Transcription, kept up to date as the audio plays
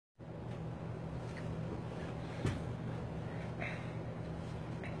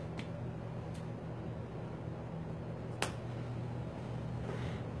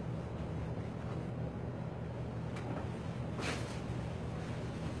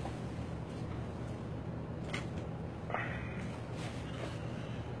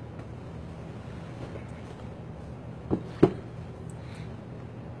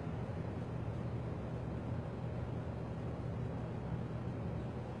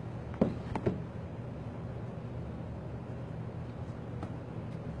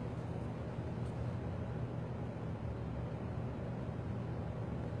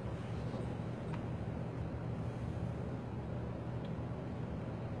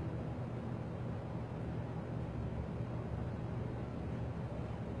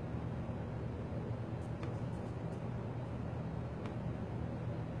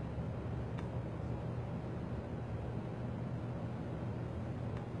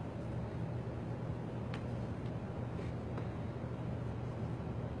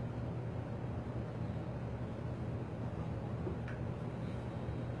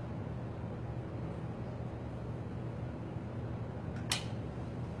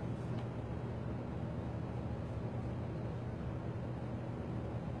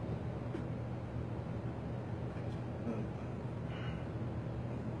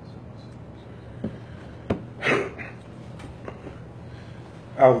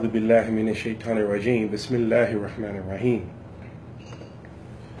أعوذ بالله من الشيطان الرجيم بسم الله الرحمن الرحيم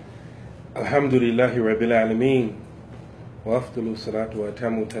الحمد لله رب العالمين وأفضل الصلاة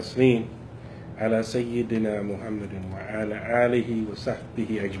وأتم التسليم على سيدنا محمد وعلى آله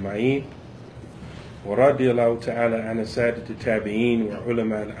وصحبه أجمعين ورضي الله تعالى عن السادة التابعين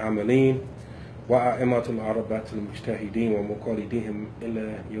وعلماء العاملين وأئمة الأربعة المجتهدين ومقلديهم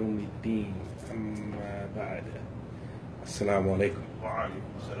إلى يوم الدين أما بعد السلام عليكم وعليكم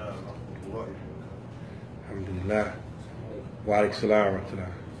السلام ورحمة الله وبركاته. Alhamdulillah. Wa alaikum salam wa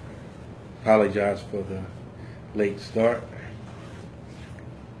rahmatullah. Apologize for the late start.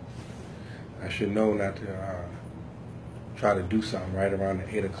 I should know not to try to do something right around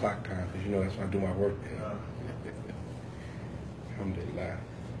the 8 o'clock time, because you know that's when I do my work there. Alhamdulillah.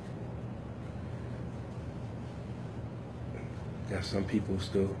 Got some people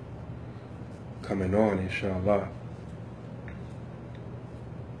still coming on, inshallah.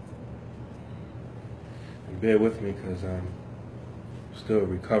 And bear with me because I'm still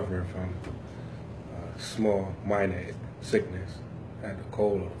recovering from a small, minor sickness. I had a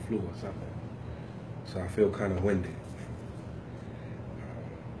cold or the flu or something. So I feel kind of winded.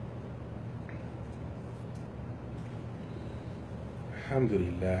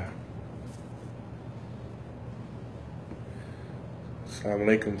 Alhamdulillah. Assalamu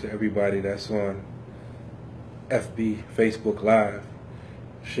alaikum to everybody that's on FB, Facebook Live.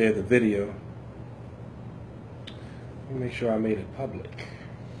 Share the video. Let me make sure I made it public.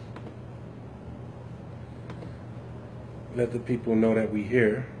 Let the people know that we're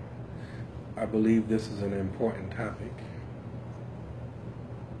here. I believe this is an important topic.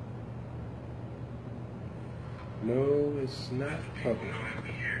 No, it's not public.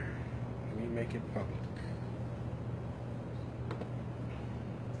 Let me make it public.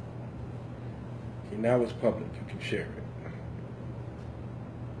 Okay, now it's public. You can share it.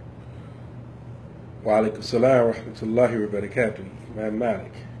 Wa alaikum salam wa rahmatullahi wa barakatuh. Imam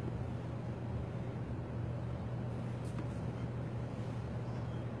Malik.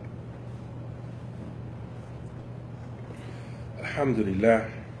 Alhamdulillah.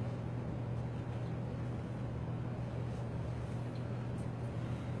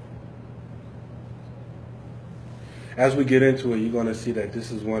 As we get into it, you're going to see that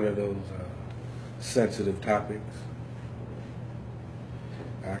this is one of those sensitive topics.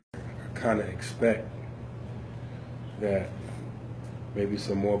 I kind of expect that maybe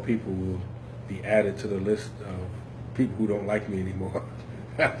some more people will be added to the list of people who don't like me anymore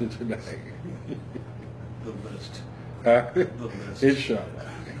after tonight. The list. Huh? The list. Inshallah.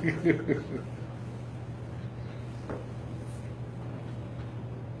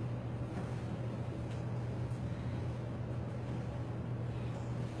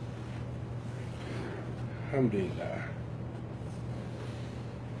 Alhamdulillah.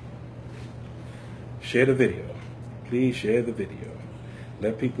 Share the video. Please share the video.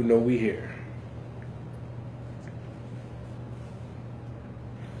 Let people know we're here.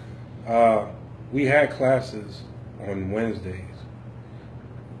 We had classes on Wednesdays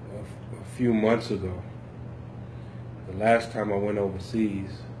a few months ago. The last time I went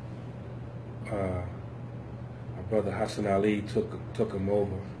overseas, my brother Hassan Ali took him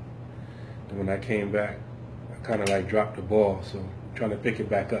over. And when I came back, I kind of like dropped the ball, so I'm trying to pick it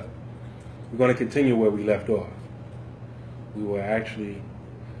back up. We're going to continue where we left off. We were actually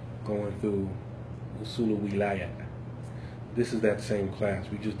going through usage-Imam. This is that same class.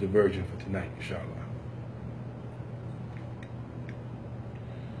 We just diverging for tonight, inshallah.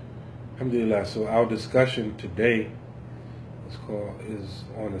 Alhamdulillah. So our discussion today is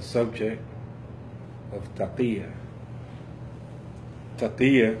on the subject of Taqiyyah.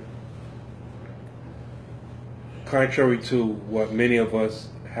 Taqiyyah, contrary to what many of us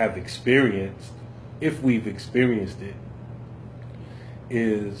have experienced, if we've experienced it,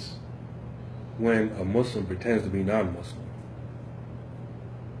 is when a Muslim pretends to be non-Muslim.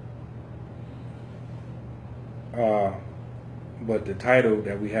 But the title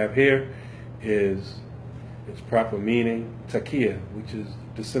that we have here is its proper meaning, Taqiyyah, which is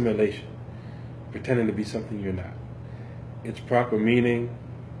dissimulation, pretending to be something you're not. Its proper meaning,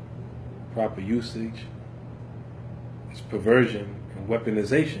 proper usage, is perversion and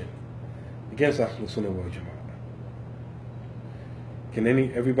weaponization against Ahlus-sunnah wal-Jamaa'ah. Can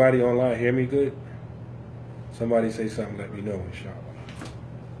everybody online hear me good? Somebody say something, let me know, inshallah.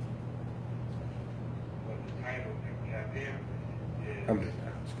 But the title that we have here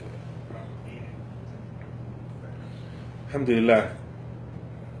is Alhamdulillah.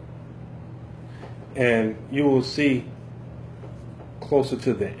 And you will see closer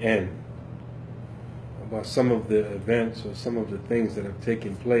to the end about some of the events or some of the things that have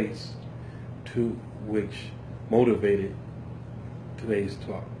taken place to which motivated today's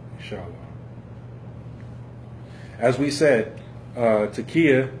talk, inshallah. As we said,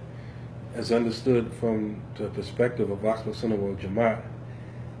 Taqiyyah, as understood from the perspective of Ahlus-sunnah wal-Jamaa'ah,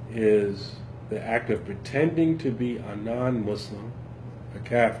 is the act of pretending to be a non-Muslim, a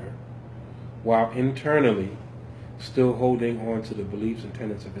kafir, while internally still holding on to the beliefs and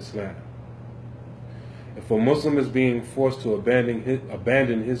tenets of Islam. If a Muslim is being forced to abandon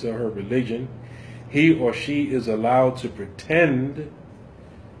his or her religion, he or she is allowed to pretend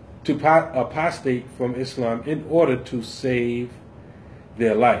to apostate from Islam in order to save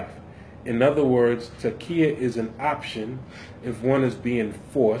their life. In other words, Taqiyyah is an option if one is being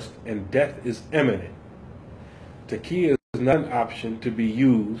forced and death is imminent. Taqiyyah is not an option to be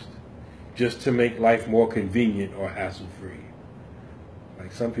used just to make life more convenient or hassle-free.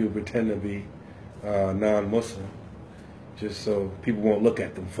 Like some people pretend to be non-Muslim just so people won't look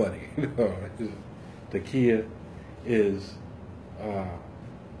at them funny. Taqiyyah is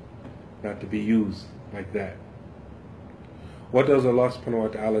not to be used like that. What does Allah subhanahu wa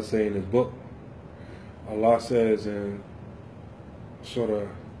ta'ala say in His book? Allah says in Surah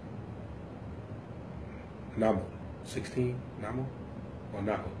Nahl 16, Nahl or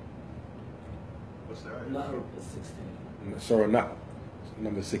Nahl? What's that? Nahl is 16. Surah Nahl,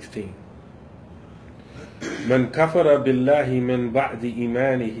 number 16. من كفر بالله من بعد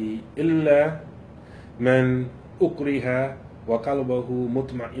إيمانه إلا من أكره وقلبه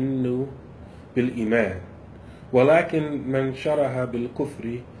مطمئن بالإيمان ولكن من شرح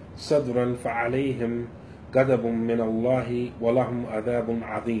بالكفر صدرا فعليهم غضب من الله ولهم عذاب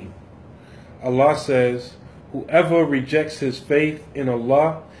عظيم. Allah says, whoever rejects his faith in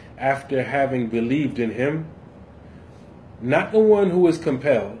Allah after having believed in Him, not the one who is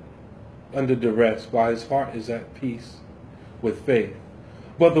compelled under duress while his heart is at peace with faith,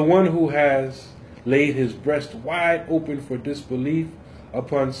 but the one who has laid his breast wide open for disbelief,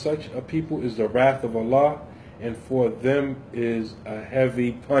 upon such a people is the wrath of Allah, and for them is a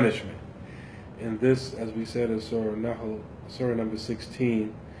heavy punishment. And this, as we said, is Surah Nahl, Surah number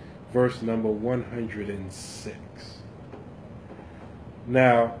 16, verse number 106.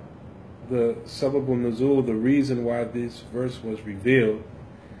 Now, the Sababul Nuzul, the reason why this verse was revealed,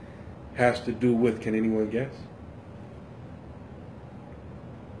 has to do with, can anyone guess?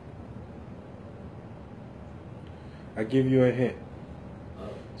 I give you a hint.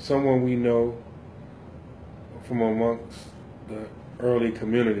 Someone we know from amongst the early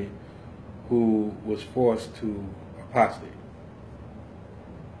community who was forced to apostate.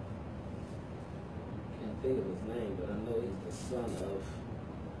 Can't think of his name, but I know he's the son of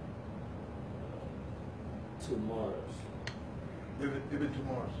two martyrs. Ibn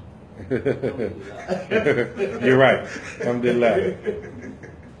Tumars. You're right. Alhamdulillah.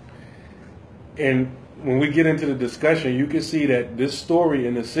 And when we get into the discussion, you can see that this story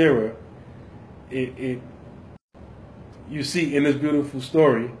in the Sirah, you see in this beautiful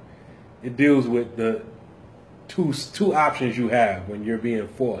story, it deals with the two options you have when you're being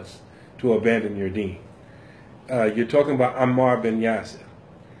forced to abandon your deen. You're talking about Ammar bin Yasir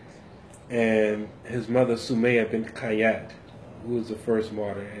and his mother Sumayya bin Qayyad, who was the first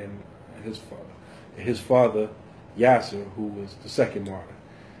martyr, and his father Yasir, who was the second martyr.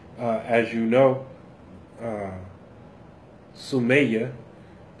 As you know, Sumayya,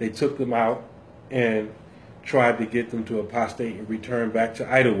 they took them out and tried to get them to apostate and return back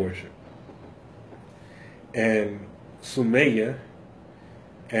to idol worship. And Sumayya,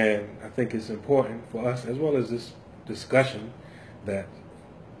 and I think it's important for us as well as this discussion that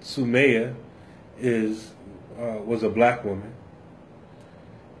Sumayya was a black woman.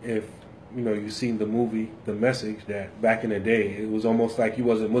 If you've seen the movie The Message, that back in the day it was almost like you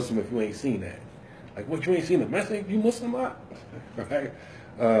wasn't Muslim if you ain't seen that. Like, what, you ain't seen The Message? You Muslim out? Right?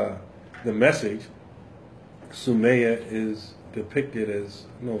 The Message, Sumayya is depicted as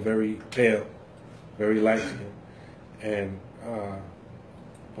very pale, very light skinned, and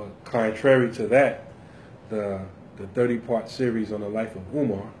but contrary to that, the 30-part series on the life of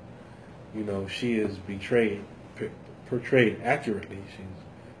Umar, she is portrayed accurately. She's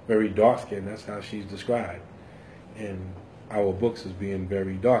very dark skinned. That's how she's described in our books as being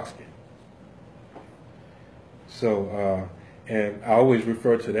very dark skinned. So, and I always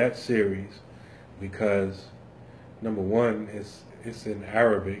refer to that series because, number one, it's in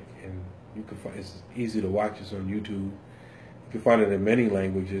Arabic, and you can find it's easy to watch. It's on YouTube. You can find it in many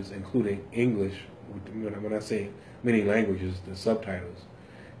languages, including English. When I say many languages, the subtitles,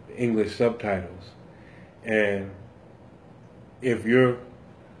 the English subtitles. And if you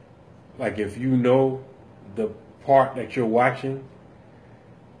know the part that you're watching,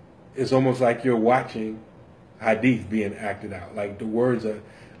 it's almost like you're watching hadith being acted out. Like the words are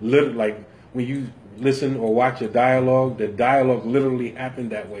literally, like when you listen or watch a dialogue, the dialogue literally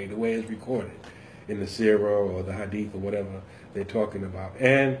happened that way, the way it's recorded in the seerah or the hadith or whatever they're talking about.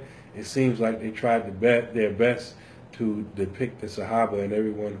 And it seems like they tried their best to depict the Sahaba and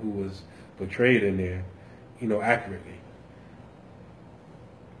everyone who was portrayed in there, accurately.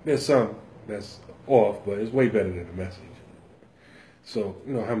 There's some that's off, but it's way better than the message. So,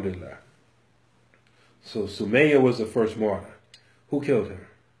 alhamdulillah. So Sumayya was the first martyr. Who killed her?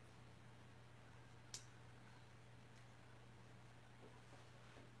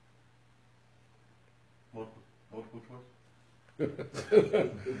 Multiple choice?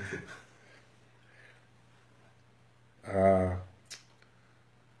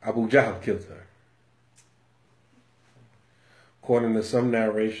 Abu Jahl killed her. According to some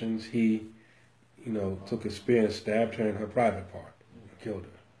narrations, he, took a spear and stabbed her in her private part and killed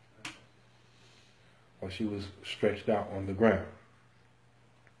her while she was stretched out on the ground.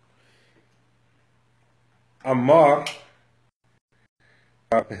 Ammar,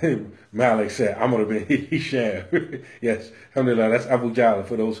 Malik said, I'm going to be Hisham. Yes, alhamdulillah, that's Abu Jahl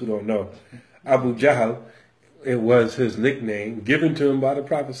for those who don't know. Abu Jahl, it was his nickname given to him by the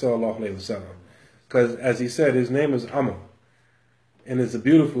Prophet sallallahu alaihi wasallam, because as he said, his name is Amr. And it's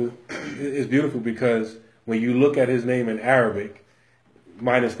beautiful because when you look at his name in Arabic,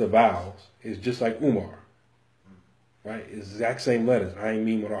 minus the vowels, it's just like Umar, right? It's the exact same letters, Ayn,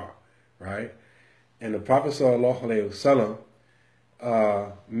 Mim, Ra, right? And the Prophet sallallahu alaihi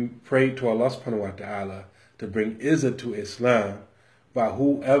wasallam prayed to Allah subhanahu wa ta'ala to bring izzah to Islam by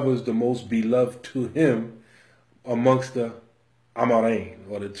whoever is the most beloved to him amongst the Amarain,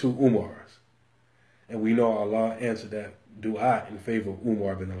 or the two Umars. And we know Allah answered that dua in favor of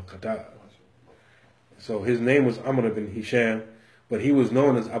Umar bin al-Khattab. So his name was Amr bin Hisham, but he was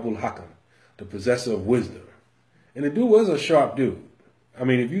known as Abul Hakam, the possessor of wisdom. And the dude was a sharp dude. I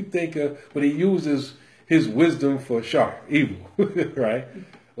mean, if you think but he uses his wisdom for sharp, evil, right?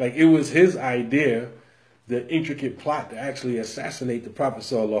 Like it was his idea, the intricate plot to actually assassinate the Prophet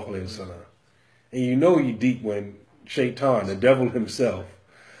sallallahu alaihi wasallam. And you deep when Shaitan, the devil himself,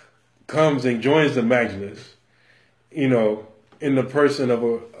 comes and joins the majlis, in the person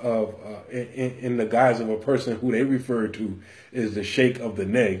in the guise of a person who they refer to as the Sheikh of the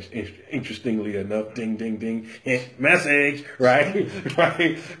Nejd. Interestingly enough, ding, ding, ding, message, right?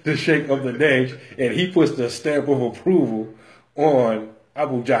 Right? The Sheikh of the Nejd, and he puts the stamp of approval on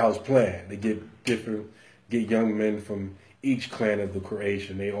Abu Jahl's plan to get young men from each clan of the Quraysh,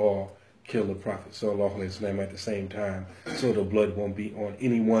 and they all kill the Prophet sallallahu alaihi wasallam at the same time, so the blood won't be on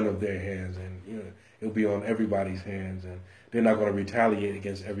any one of their hands, and it'll be on everybody's hands, and they're not going to retaliate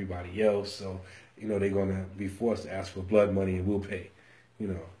against everybody else. So they're going to be forced to ask for blood money, and we'll pay.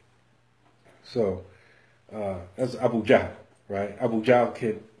 So that's Abu Jahl, right? Abu Jahl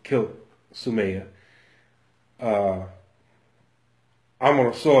killed Sumayya. Ammar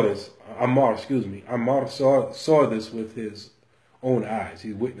saw this. Ammar saw this with his own eyes.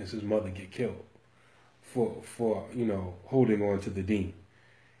 He witnessed his mother get killed for holding on to the deen,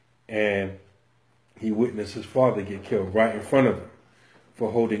 and he witnessed his father get killed right in front of him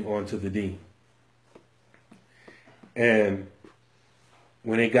for holding on to the deen. And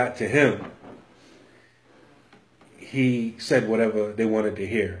when it got to him, he said whatever they wanted to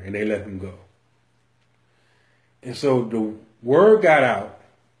hear, and they let him go. And so the word got out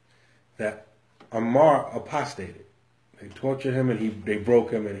that Ammar apostated. They tortured him, and they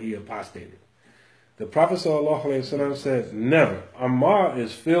broke him, and he apostated. The Prophet ﷺ says, never. Ammar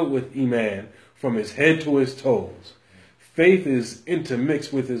is filled with Iman from his head to his toes. Faith is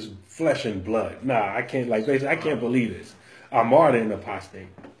intermixed with his flesh and blood. Nah, I can't believe this. Ammar didn't apostate.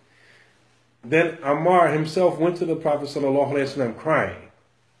 Then Ammar himself went to the Prophet ﷺ crying.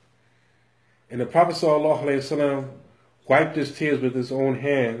 And the Prophet ﷺ wiped his tears with his own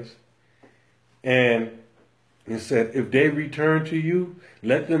hands and said, if they return to you,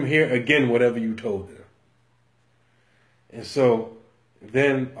 let them hear again whatever you told them. And so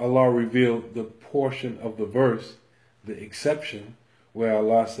then Allah revealed the portion of the verse, the exception, where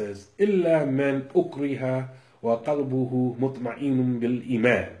Allah says, إِلَّا مَنْ أُكْرِهَا وَقَلْبُهُ مُطْمَئِنٌ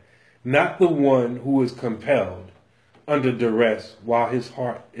بِالْإِيمَانِ. Not the one who is compelled under duress while his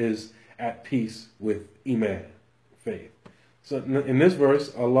heart is at peace with Iman, faith. So in this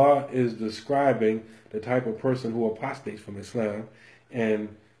verse, Allah is describing the type of person who apostates from Islam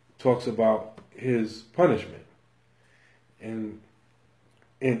and talks about his punishment. And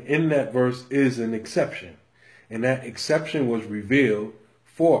in that verse is an exception. And that exception was revealed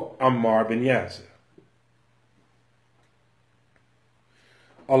for Ammar bin Yasir.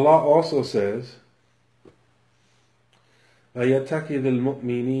 Allah also says, لا يتخذ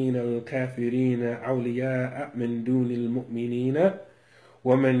المؤمنين الكافرين أولياء من دون المؤمنين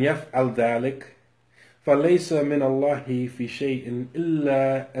ومن يفعل ذلك فليس من الله في شيء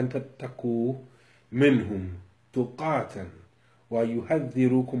إلا أن تتقوا منهم تقاتا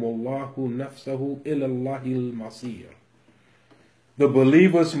ويحذركم الله نفسه إلى الله المصير. The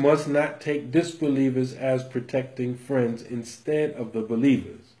believers must not take disbelievers as protecting friends instead of the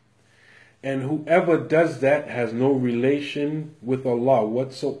believers. And whoever does that has no relation with Allah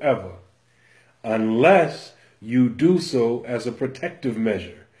whatsoever, unless you do so as a protective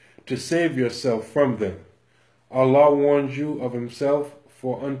measure to save yourself from them. Allah warns you of himself,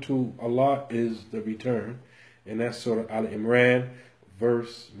 for unto Allah is the return. And that's Surah Al-Imran,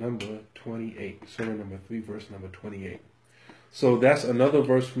 verse number 28. Surah number 3, verse number 28. So that's another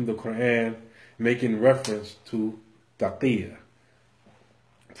verse from the Quran making reference to Taqiyyah,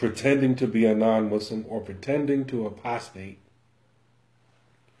 pretending to be a non-Muslim or pretending to apostate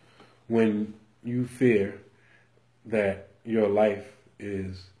when you fear that your life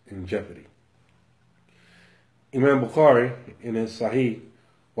is in jeopardy. Imam Bukhari, in his Sahih,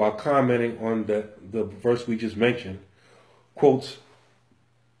 while commenting on the verse we just mentioned, quotes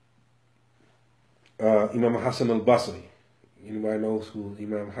Imam Hassan al-Basri. Anybody knows who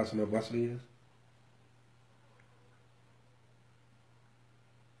Imam Hassan al-Basri is?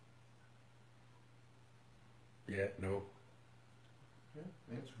 Yeah, no. Yeah,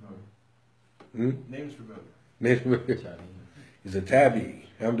 name's Hmm? familiar. Name's familiar. Name's familiar. He's a tabi.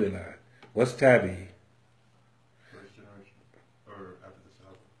 Alhamdulillah. What's tabi? First generation, or after the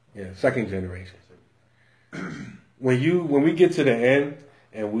Sahaba. Yeah, second generation. When we get to the end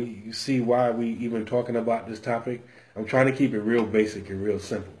and you see why we even talking about this topic, I'm trying to keep it real basic and real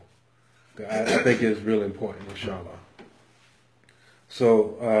simple. I think it's real important, inshallah.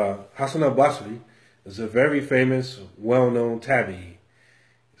 So Hassan al-Basri is a very famous, well-known tabi'i,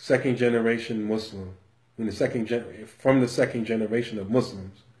 second generation Muslim, from the second generation of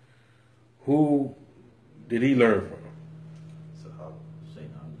Muslims. Who did he learn from? Sahaba.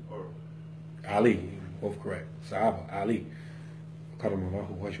 Or Ali, both correct. Sahaba, Ali.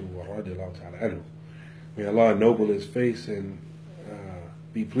 May Allah ennoble his face and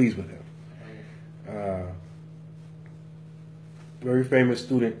be pleased with him. Very famous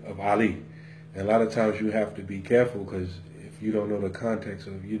student of Ali. And a lot of times you have to be careful, because if you don't know the context,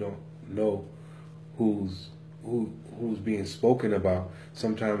 or if you don't know who's being spoken about,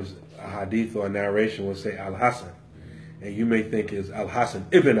 sometimes a hadith or a narration will say Al-Hasan, and you may think it's Al-Hasan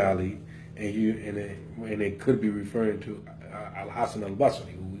ibn Ali, and it could be referring to Al-Hasan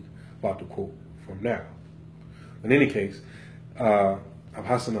al-Basri, who we're about to quote from now. In any case,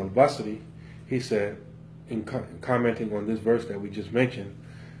 Al-Hasan al-Basri, he said, in commenting on this verse that we just mentioned,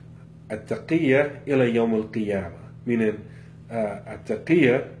 At-Taqiyyah ila yawm al-Qiyamah, meaning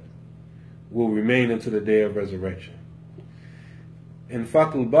At-Taqiyyah will remain until the day of resurrection. In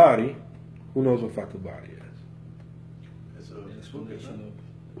Fathul Bari, who knows what Fathul Bari is? it's a Explanation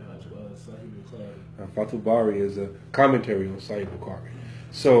of Sahih Bukhari. Fathul Bari is a commentary on Sahih Bukhari.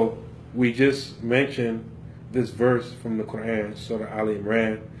 So we just mentioned this verse from the Quran, Surah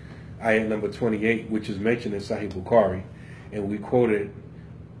Al-Imran, ayat number 28, which is mentioned in Sahih Bukhari, and we quoted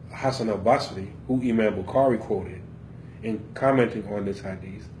Hassan al-Basri, who Imam Bukhari quoted, in commenting on this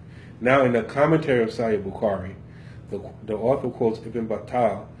hadith. Now in the commentary of Sahih Bukhari, the author quotes Ibn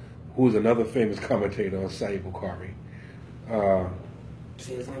Battal, who is another famous commentator on Sahih Bukhari.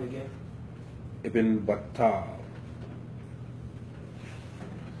 Say his name again? Ibn Battal.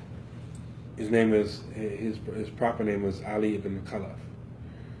 His name is his proper name is Ali ibn Khalaf.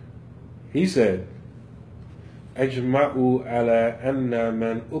 He said, أجمعوا على أن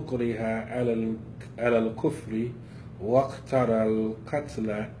من أكره على الكفر واختار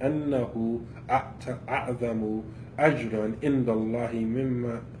القتل أنه أعظم أجرا عند الله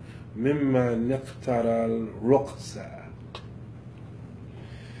مما نختار الرقصة.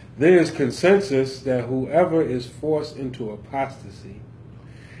 There is consensus that whoever is forced into apostasy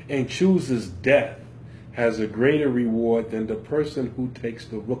and chooses death has a greater reward than the person who takes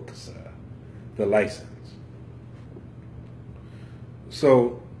the ruqsa, the license.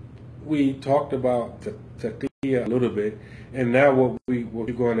 So we talked about Taqiyyah a little bit, and now what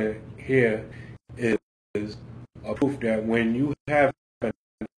we're going to hear is a proof that when you have an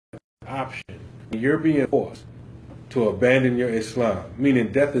option, you're being forced to abandon your Islam, meaning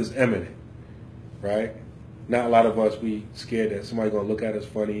death is imminent, right? Not a lot of us, we scared that somebody's going to look at us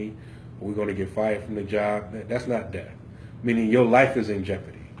funny, or we're going to get fired from the job. That's not death, meaning your life is in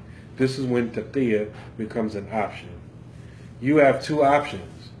jeopardy. This is when Taqiyyah becomes an option. You have two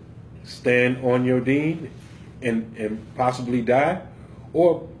options. stand on your deen and possibly die,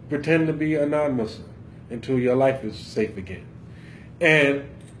 or pretend to be a non-Muslim until your life is safe again. And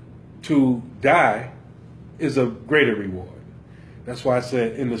to die is a greater reward. That's why I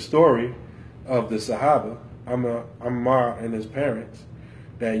said in the story of the Sahaba, Ammar and his parents,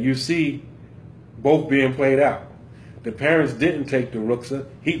 that you see both being played out. The parents didn't take the rukhsah,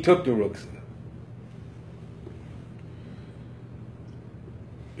 he took the rukhsah.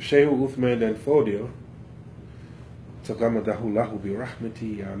 Shaykh Uthman dan Fodio, Taqammadahu bi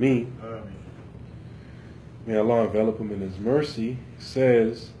rahmati Ameen, may Allah envelop him in his mercy,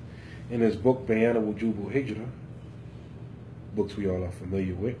 says in his book Bayan Wujub al-Hijrah, books we all are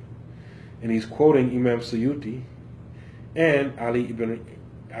familiar with, and he's quoting Imam Suyuti and Ali ibn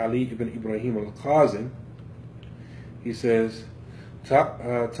Ibrahim al-Qazin. He says,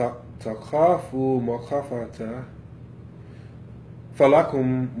 Taqafu maqafata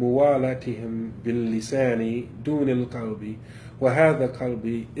فلكم موالاتهم باللسان دون القلب وهذا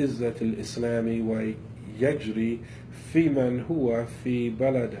قلب عزة الإسلام ويجري في من هو في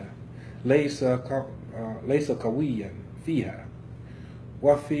بلده ليس قويا فيها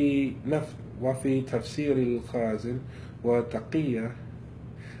وفي تفسير الخازن والتقية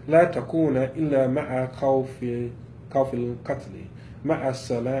لا تكون إلا مع خوف القتل مع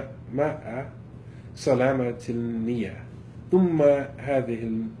سلامة النية ثم هذه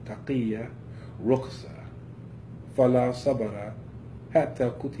التقية رخصة فلا صبر حتى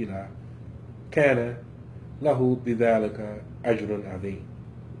قتل كان له بذلك أجر عظيم.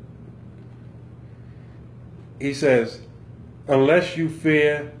 He says, unless you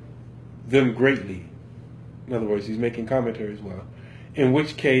fear them greatly, in other words, he's making commentary as well, in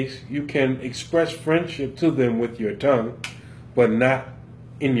which case you can express friendship to them with your tongue, but not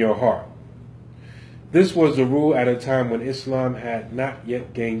in your heart. This was the rule at a time when Islam had not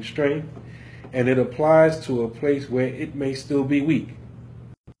yet gained strength, and it applies to a place where it may still be weak.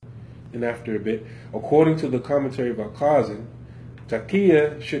 And after a bit, according to the commentary of Al-Qazin,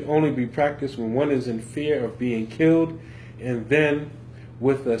 Taqiyyah should only be practiced when one is in fear of being killed, and then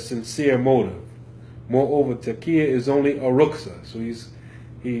with a sincere motive. Moreover, Taqiyyah is only a rukhsah. So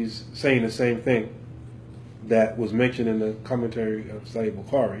he's saying the same thing that was mentioned in the commentary of Sahih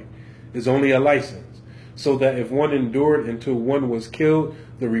Bukhari, is only a license. So that if one endured until one was killed,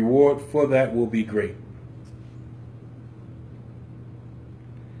 the reward for that will be great.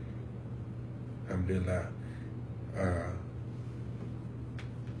 Alhamdulillah. You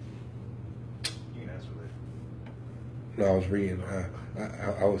can answer that. No, I was reading.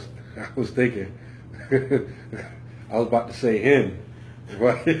 I was thinking. I was about to say him,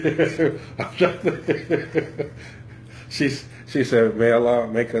 right? She said, "May Allah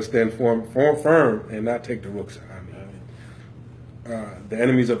make us stand firm and not take the rukhsah." The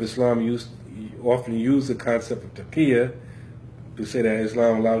enemies of Islam often use the concept of taqiyya to say that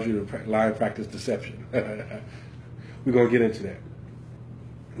Islam allows you to lie and practice deception. We're going to get into that,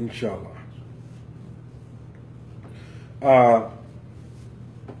 inshallah.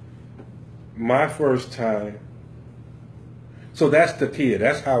 My first time, so that's taqiyya.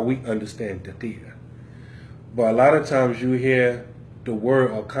 That's how we understand taqiyya. But a lot of times you hear the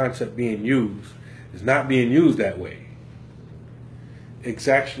word or concept being used. It's not being used that way. It's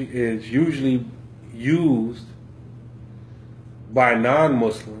usually used by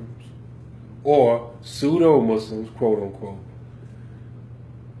non-Muslims or pseudo-Muslims, quote unquote,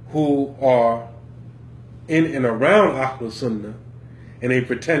 who are in and around Ahlus-sunnah and they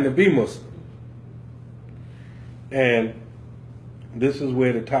pretend to be Muslim. And this is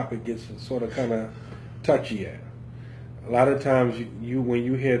where the topic gets sort of kind of touchy at. A lot of times when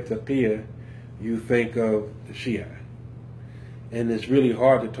you hear taqiyya, you think of the Shia. And it's really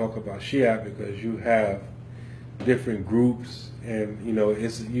hard to talk about Shia because you have different groups, and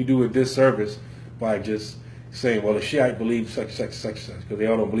you do a disservice by just saying, well, the Shiite believes such, because they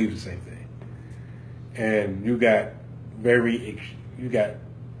all don't believe the same thing. And you got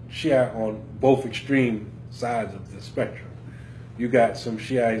Shia on both extreme sides of the spectrum. You got some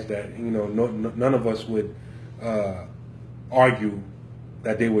Shiites that none of us would argue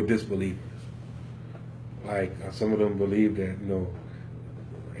that they were disbelievers. Like some of them believe that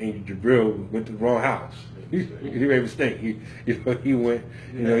Angel Jibril went to the wrong house. He made a mistake. He went.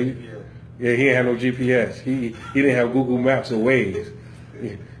 He didn't have no GPS. He didn't have Google Maps or Waze.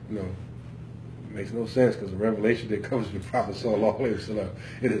 It makes no sense because the revelation that comes to the Prophet Sallallahu Alaihi Wasallam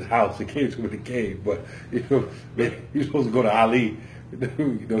in his house, it came to him in the cave. But he was supposed to go to Ali.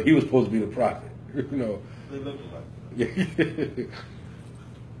 He was supposed to be the prophet. They looked alike.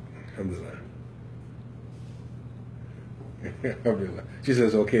 Alhamdulillah. She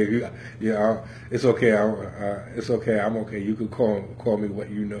says, "Okay, yeah, it's okay. It's okay. I'm okay. You can call me what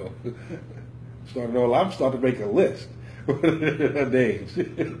you know." So no, I'm starting to make a list of names.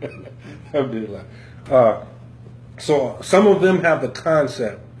 Alhamdulillah. So some of them have the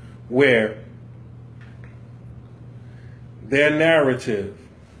concept where their narrative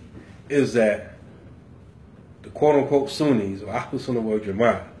is that the quote-unquote Sunnis, or Ahlus-sunnah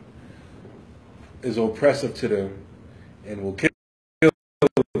wal-Jamaa'ah, is oppressive to them and will kill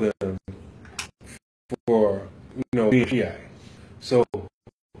them for, being Shiite. So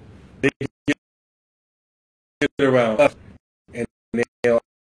they get around us and they'll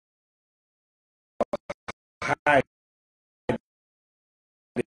hide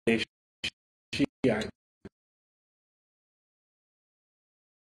their Shiite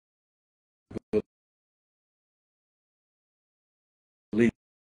beliefs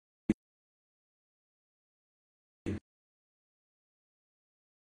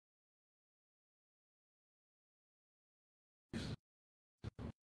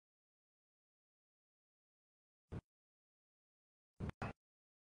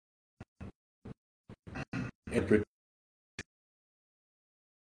and pretend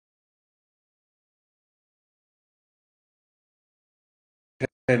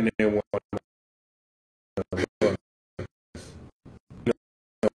they want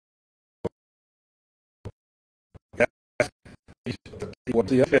what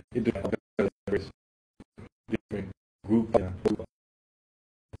the other different group,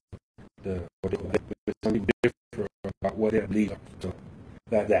 something different about what they believe. So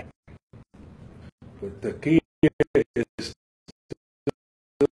that. But the key is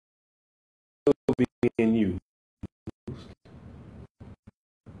still being used.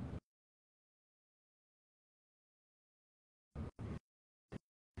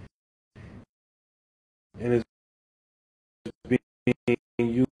 And it's being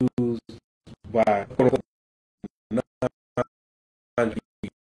used by non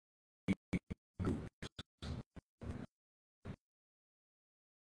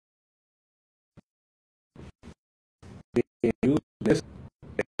being used this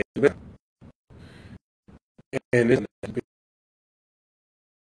and this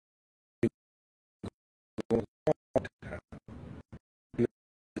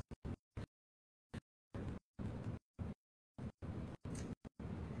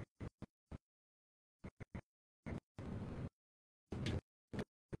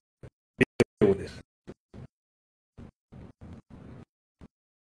with this.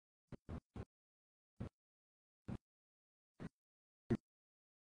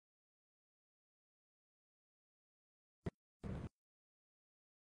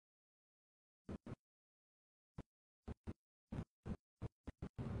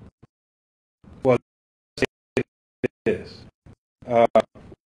 Well, this. Uh,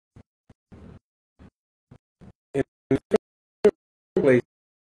 in places,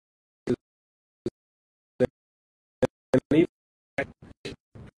 and even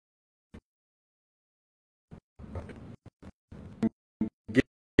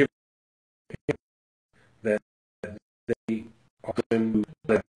give that they often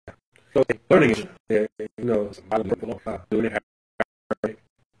that so learning it. They're, doing it.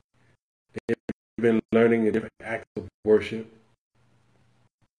 They've been learning the different acts of worship,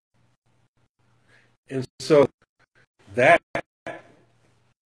 and so that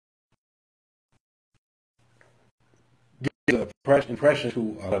gives an impression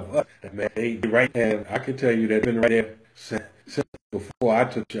to all of us that man, they right, and I can tell you they've been right there since before I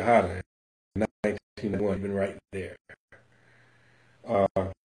took Shahada in 1991. Been right there. Uh,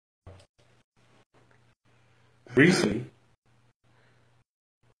 Recently,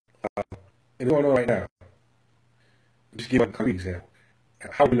 and it's going on right now. Just give a concrete example.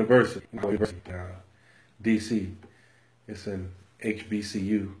 Howard University, DC. It's an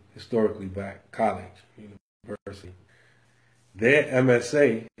HBCU, historically black college university. Their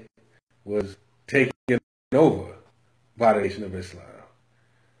MSA was taken over by the Nation of Islam.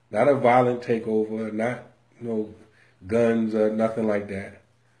 Not a violent takeover, not no guns or nothing like that.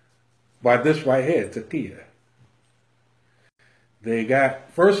 By this right here, Taqiyyah. They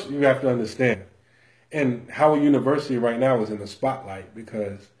got, first you have to understand, and Howard University right now is in the spotlight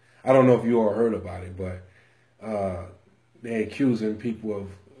because, I don't know if you all heard about it, but they're accusing people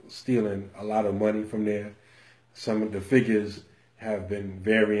of stealing a lot of money from there. Some of the figures have been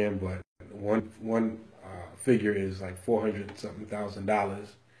varying, but one figure is like $400,000.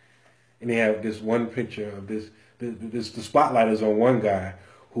 And they have this one picture of this. The spotlight is on one guy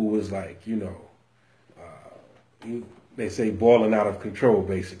who was like, they say, balling out of control,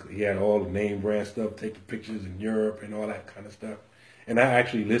 basically. He had all the name brand stuff, taking pictures in Europe and all that kind of stuff. And I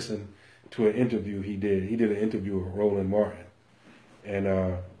actually listened to an interview he did. He did an interview with Roland Martin.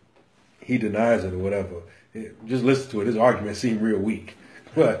 And he denies it or whatever. Just listen to it. His argument seemed real weak.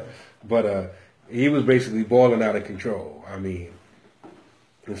 But he was basically balling out of control. I mean,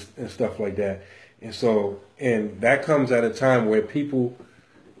 and stuff like that. And that comes at a time where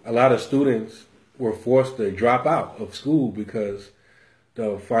a lot of students were forced to drop out of school because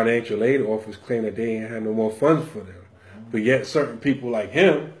the financial aid office claimed that they didn't have no more funds for them. But yet certain people like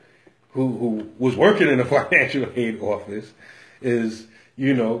him, who was working in the financial aid office, is,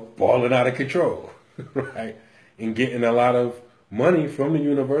 balling out of control, right? And getting a lot of money from the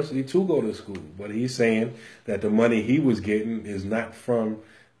university to go to school. But he's saying that the money he was getting is not from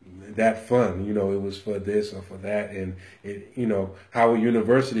that fund. It was for this or for that. And, Howard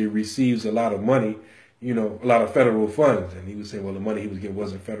University receives a lot of money, a lot of federal funds. And he was saying, well, the money he was getting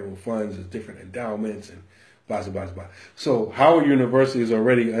wasn't federal funds, it's different endowments and blah, blah, blah, blah. So Howard University is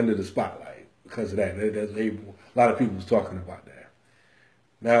already under the spotlight because of that. A lot of people was talking about that.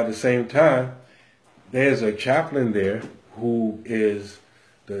 Now, at the same time, there's a chaplain there who is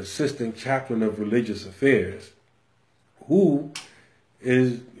the assistant chaplain of religious affairs, who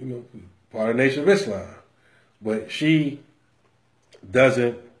is, part of the Nation of Islam. But she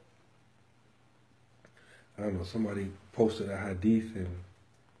doesn't, I don't know, somebody posted a hadith in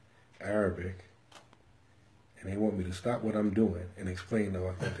Arabic, and they want me to stop what I'm doing and explain the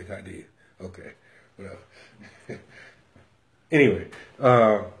authentic hadith. Okay, whatever. Anyway,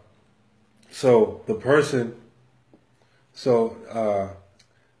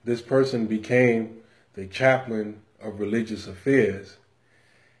 this person became the chaplain of religious affairs,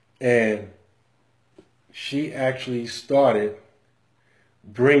 and she actually started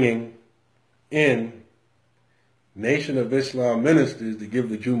bringing in Nation of Islam ministers to give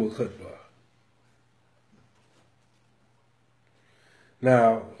the Jummah khutbah.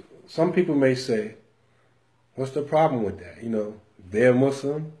 Now, some people may say, what's the problem with that? They're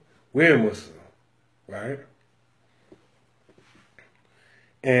Muslim, we're Muslim, right?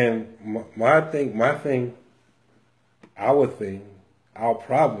 And our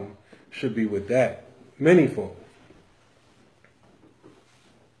problem should be with that manyfold.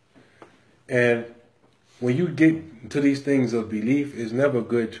 And when you get to these things of belief, it's never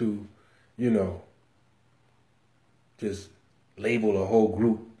good to, just label a whole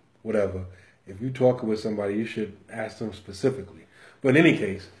group, whatever. If you're talking with somebody, you should ask them specifically. But in any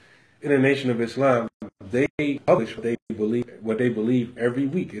case, in the Nation of Islam, they publish what they believe every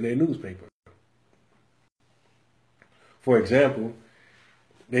week in their newspaper. For example,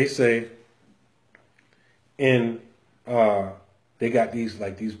 they say they got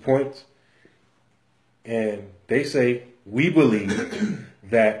these points, and they say, we believe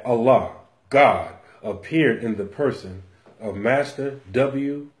that Allah, God, appeared in the person of Master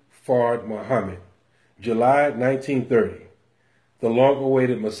W. Fard Muhammad, July 1930, the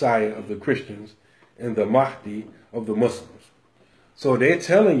long-awaited Messiah of the Christians and the Mahdi of the Muslims. So they're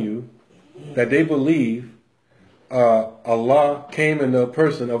telling you that they believe Allah came in the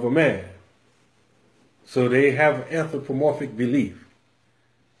person of a man. So they have anthropomorphic belief.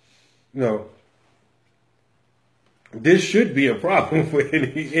 This should be a problem for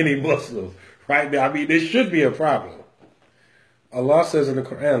any Muslim, right? I mean, this should be a problem. Allah says in the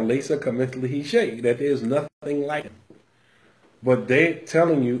Quran, "Laysa kamithlihi shay," that there is nothing like him. But they're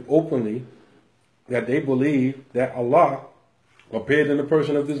telling you openly that they believe that Allah appeared in the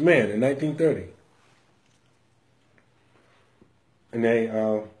person of this man in 1930. And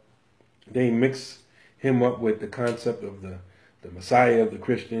they mix him up with the concept of the Messiah of the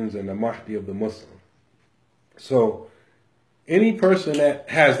Christians and the Mahdi of the Muslims. So any person that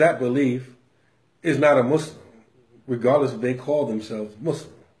has that belief is not a Muslim, regardless if they call themselves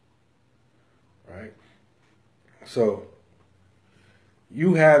Muslim. Right? So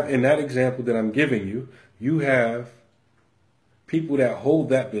you have, in that example that I'm giving you, you have people that hold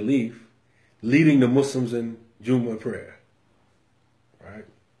that belief leading the Muslims in Jummah prayer. Right?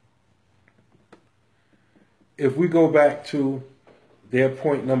 If we go back to their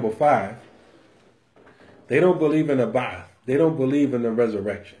point number 5, they don't believe in a ba'ath. They don't believe in the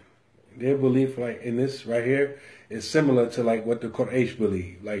resurrection. Their belief, like in this right here, is similar to like what the Quraysh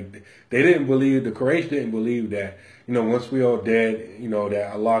believe. Like the Quraysh didn't believe that, once we all dead,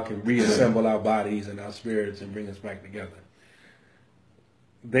 that Allah can reassemble our bodies and our spirits and bring us back together.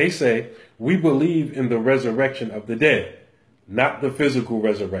 They say, we believe in the resurrection of the dead, not the physical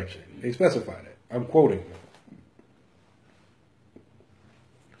resurrection. They specify that. I'm quoting them.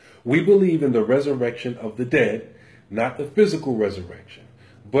 We believe in the resurrection of the dead, not the physical resurrection,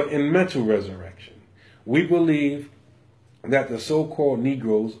 but in mental resurrection. We believe that the so-called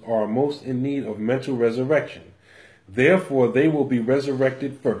Negroes are most in need of mental resurrection. Therefore, they will be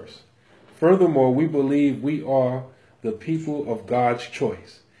resurrected first. Furthermore, we believe we are the people of God's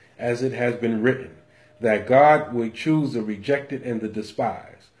choice, as it has been written, that God will choose the rejected and the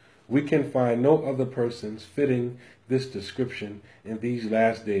despised. We can find no other persons fitting this description in these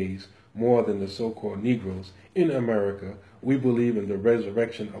last days more than the so-called Negroes. In America, we believe in the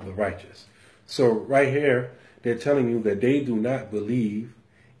resurrection of the righteous. So right here, they're telling you that they do not believe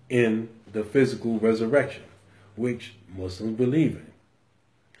in the physical resurrection, which Muslims believe in.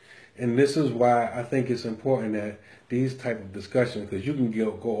 And this is why I think it's important that these type of discussions, because you can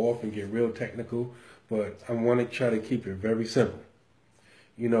go off and get real technical, but I want to try to keep it very simple.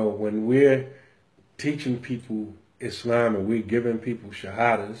 You know, when we're teaching people Islam and we're giving people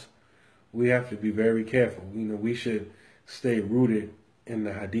shahadas, we have to be very careful. You know, we should stay rooted in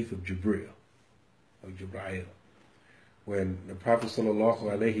the hadith of Jibril, when the Prophet sallallahu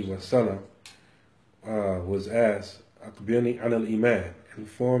alaihi wasallam was asked, "Akbirni anil iman,"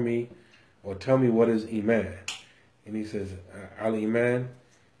 inform me or tell me what is iman, and he says, "Al iman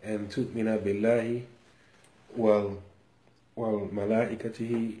and tu'mina billahi wal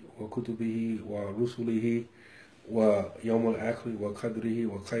malaikatihi wa kutubihi wa rusulihi wa yawmul akhir wa qadrihi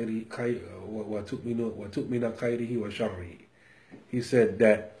wa khayri wa tu'mina khayrihi wa sharrihi." He said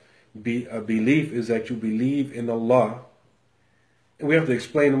that a belief is that you believe in Allah, and we have to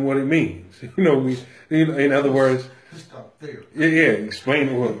explain them what it means. In other words, Stop there. yeah,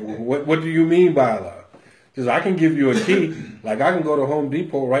 explain what do you mean by Allah? Because I can give you a key, like I can go to Home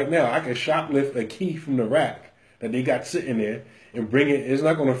Depot right now, I can shoplift a key from the rack that they got sitting there and bring it. It's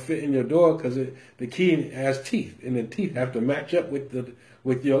not going to fit in your door because the key has teeth, and the teeth have to match up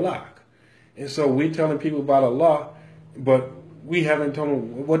with your lock. And so we're telling people about Allah, but we haven't told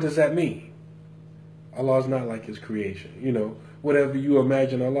them, what does that mean? Allah is not like His creation. Whatever you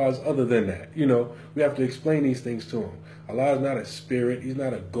imagine Allah is other than that. We have to explain these things to Him. Allah is not a spirit. He's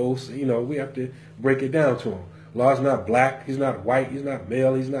not a ghost. We have to break it down to Him. Allah is not black. He's not white. He's not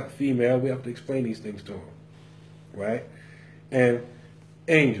male. He's not female. We have to explain these things to Him. Right? And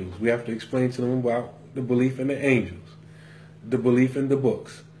angels, we have to explain to them about the belief in the angels, the belief in the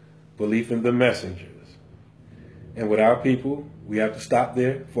books, belief in the messengers. And with our people, we have to stop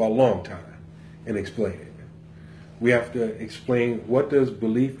there for a long time and explain it. We have to explain, what does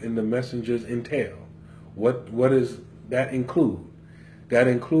belief in the messengers entail? What does that include? That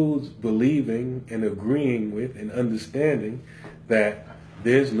includes believing and agreeing with and understanding that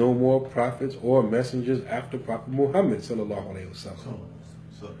there's no more prophets or messengers after Prophet Muhammad sallallahu alaihi wasallam,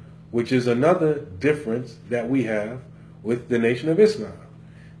 which is another difference that we have with the Nation of Islam.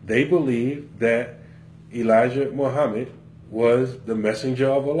 They believe that Elijah Muhammad was the messenger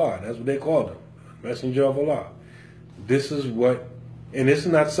of Allah. That's what they called him, messenger of Allah. This is what, and this is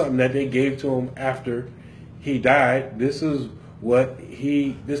not something that they gave to him after he died. This is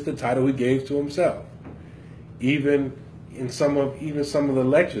the title he gave to himself. Even some of the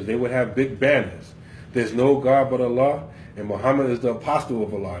lectures, they would have big banners. There's no God but Allah, and Muhammad is the apostle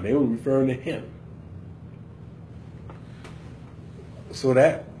of Allah. And they were referring to him. So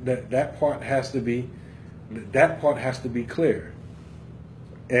that part has to be clear.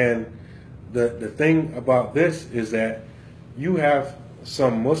 And the thing about this is that you have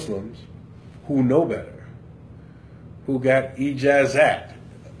some Muslims who know better, who got ijazat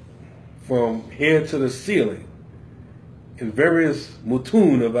from here to the ceiling in various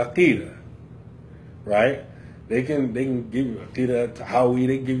mutun of Aqidah, right? They can give you Aqidah, Tahawi,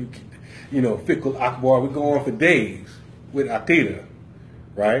 they give you, Fiqh al-Akbar. We go on for days with Aqidah,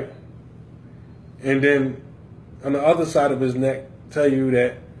 right? And then on the other side of his neck, tell you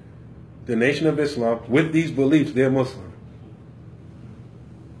that the Nation of Islam, with these beliefs, they're Muslim.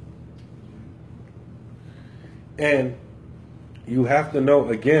 And you have to know,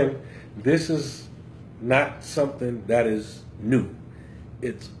 again, this is not something that is new.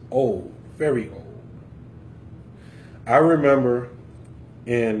 It's old, very old. I remember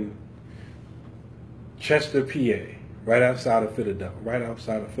in Chester, PA, right outside of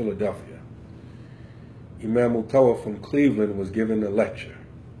Philadelphia, Imam Mutawa from Cleveland was giving a lecture.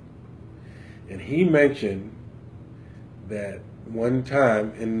 And he mentioned that one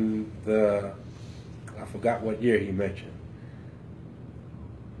time in I forgot what year he mentioned,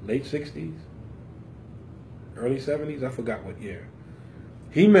 late 60s, early 70s, I forgot what year.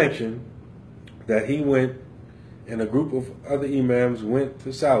 He mentioned that he went, and a group of other imams went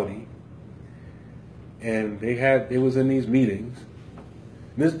to Saudi, and they was in these meetings.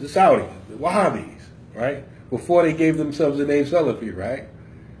 The Saudis, the Wahhabis, right, before they gave themselves the name Salafi, right?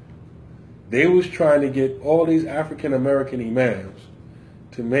 They was trying to get all these African American imams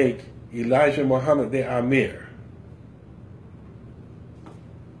to make Elijah Muhammad their Amir.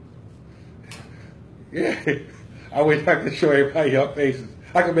 Yeah, I wish I could show everybody your faces.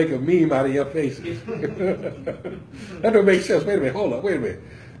 I could make a meme out of your faces. That don't make sense. Wait a minute, hold up, wait a minute.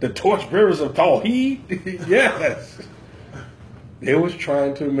 The torchbearers of Tawheed? Yes. They was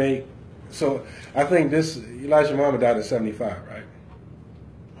trying to make, so I think this, Elijah Muhammad died at 75, right?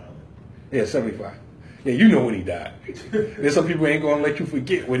 Yeah, 75. Yeah, you know when he died. There's some people ain't gonna let you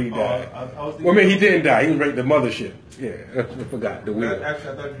forget when he died. Well, I mean, he didn't die. He was right the mothership. Yeah, I forgot the wheel.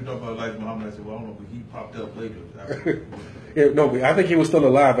 Actually, I thought you were talking about Elijah Muhammad. I said, well, I don't know, but he popped up later. Yeah, no, but I think he was still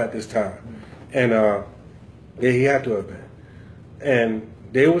alive at this time, and yeah, he had to have been. And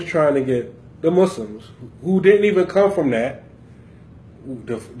they was trying to get the Muslims who didn't even come from that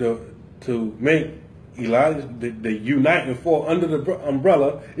to make Elijah the unite and fall under the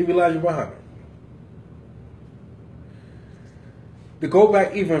umbrella of Elijah Muhammad. To go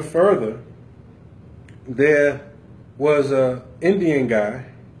back even further, there was an Indian guy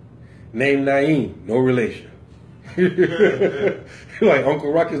named Naeem, no relation. Like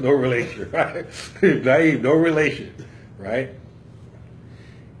Uncle Ruckus, no relation, right? Naeem, no relation, right?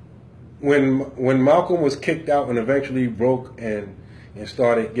 When Malcolm was kicked out and eventually broke and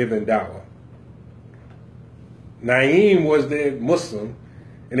started giving dawah, Naeem was their Muslim,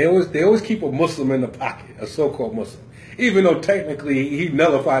 and they always keep a Muslim in the pocket, a so-called Muslim. Even though technically he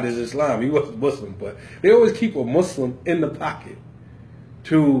nullified his Islam, he wasn't Muslim, but they always keep a Muslim in the pocket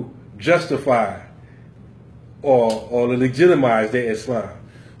to justify or legitimize their Islam.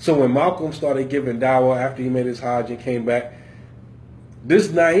 So when Malcolm started giving dawah after he made his Hajj and came back, this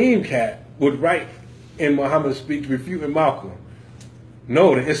Naeem cat would write in Muhammad's speech refuting Malcolm.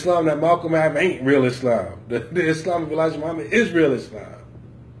 No, the Islam that Malcolm have ain't real Islam. The Islam of Elijah Muhammad is real Islam.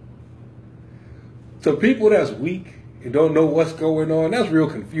 So people that's weak and don't know what's going on, that's real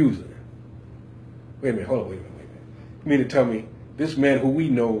confusing. Wait a minute, hold on, wait a minute. You mean to tell me this man who we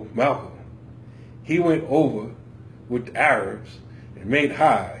know, Malcolm, he went over with the Arabs and made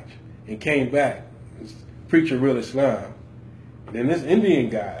Hajj and came back preaching real Islam. And then this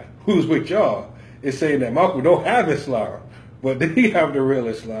Indian guy who's with y'all is saying that Malcolm don't have Islam, but did he have the real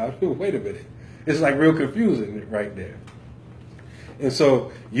Islam? Wait a minute. It's like real confusing right there. And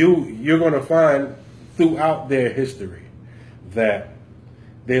so you're going to find throughout their history that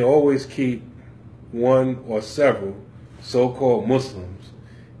they always keep one or several so-called Muslims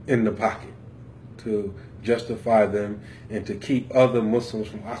in the pocket to justify them and to keep other Muslims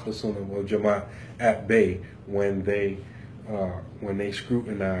from Ahlus-sunnah wal-Jamaa'ah at bay when they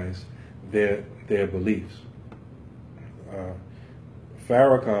scrutinize their beliefs.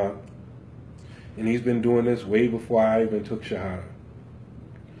 Farrakhan, and he's been doing this way before I even took Shahada.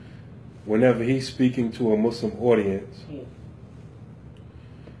 Whenever he's speaking to a Muslim audience,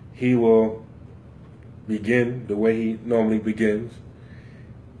 he will begin the way he normally begins,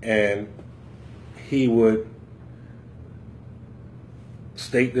 and he would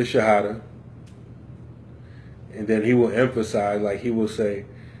state the Shahada, and then he will emphasize, like he will say,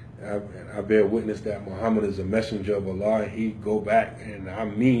 I bear witness that Muhammad is a messenger of Allah. He go back, and I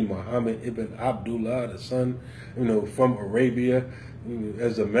mean Muhammad ibn Abdullah, the son, from Arabia,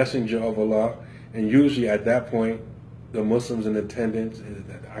 as a messenger of Allah. And usually at that point, the Muslims in attendance is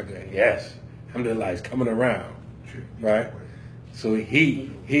that I go, yes, alhamdulillah, he's coming around, right? So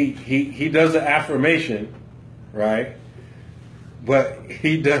he does the affirmation, right? But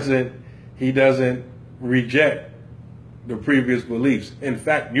he doesn't reject the previous beliefs. In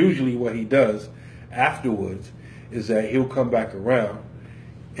fact, usually what he does afterwards is that he'll come back around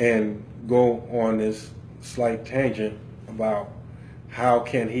and go on this slight tangent about how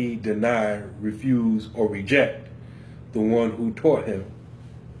can he deny, refuse, or reject the one who taught him,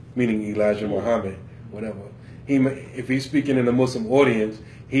 meaning Elijah Muhammad, whatever. If he's speaking in a Muslim audience,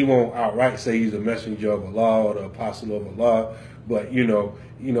 he won't outright say he's a messenger of Allah or the apostle of Allah, but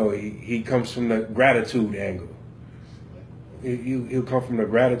he comes from the gratitude angle. He'll come from the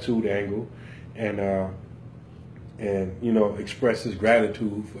gratitude angle, and express his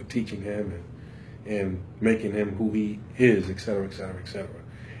gratitude for teaching him and making him who he is, etc., etc., etc.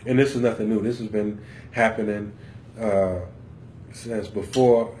 And this is nothing new. This has been happening since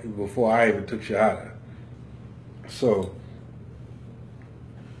before I even took Shahada. So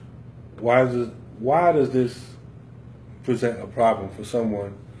why does this present a problem for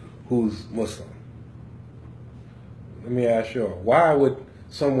someone who's Muslim? Let me ask you, why would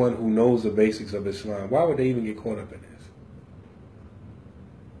someone who knows the basics of Islam, why would they even get caught up in this?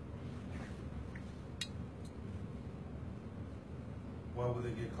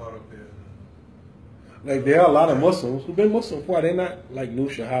 caught up in. Like there are a lot of Muslims who've been Muslim for a while. They're not like new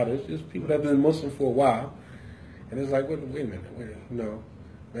shahadas. Just people that have been Muslim for a while, and it's like, wait a minute,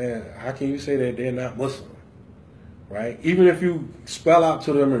 man, how can you say that they're not Muslim, right? Even if you spell out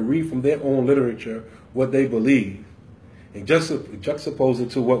to them and read from their own literature what they believe, and just juxtapose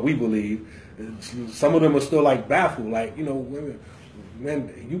it to what we believe, some of them are still like baffled, like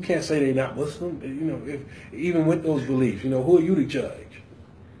man, you can't say they're not Muslim, if even with those beliefs, who are you to judge?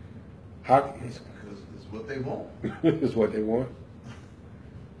 How? Because it's what they want. It's what they want.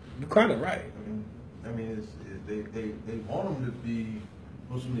 You're kind of right. They want them to be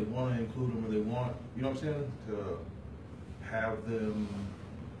Muslim. They want to include them, or they want, you know what I'm saying, to have them,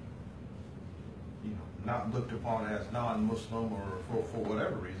 not looked upon as non-Muslim or for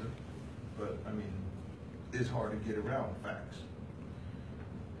whatever reason. But it's hard to get around facts.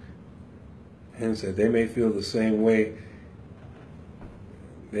 Hence, that they may feel the same way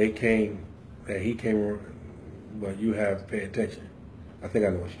he came, but you have to pay attention. I think I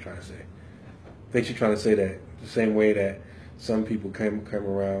know what she's trying to say. I think she's trying to say that the same way that some people come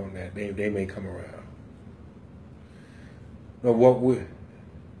around, that they may come around. But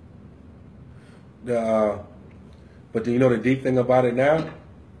but do you know the deep thing about it now?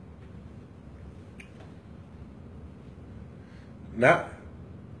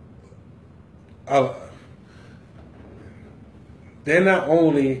 They're not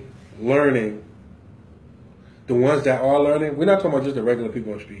only learning, the ones that are learning, we're not talking about just the regular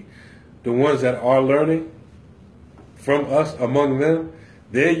people on the street, the ones that are learning from us, among them,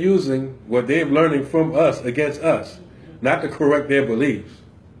 they're using what they're learning from us against us, not to correct their beliefs.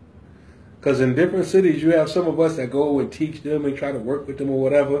 Because in different cities, you have some of us that go and teach them and try to work with them or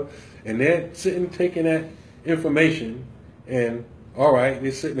whatever, and they're sitting taking that information and, all right,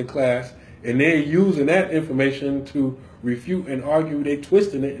 they're sitting in class, and they're using that information to refute and argue. They're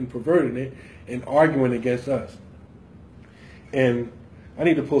twisting it and perverting it and arguing against us. And I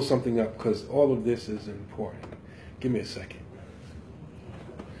need to pull something up because all of this is important. Give me a second.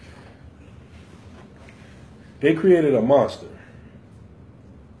 They created a monster.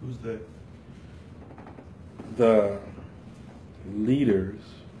 Who's that? The leaders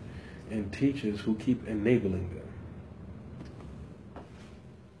and teachers who keep enabling them.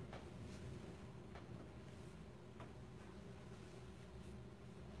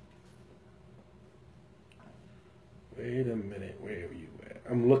 Wait a minute, where are you at?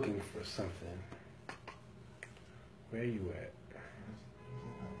 I'm looking for something. Where are you at?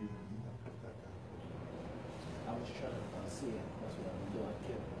 I was trying to see it. That's what I'm doing.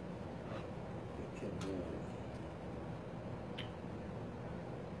 I kept doing it.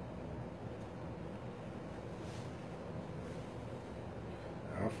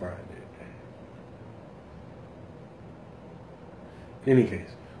 I'll find it. In any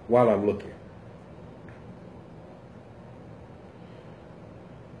case, while I'm looking,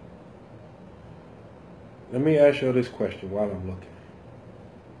 let me ask you this question while I'm looking.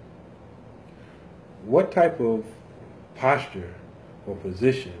 What type of posture or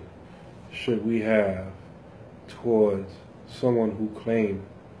position should we have towards someone who claims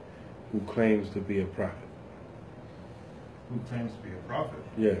to be a prophet? Who claims to be a prophet?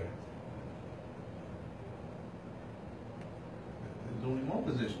 Yeah. There's only one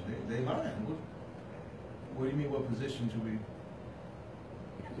position. They lying. What do you mean? What position should we?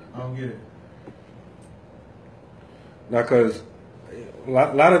 I don't get it. Now, because a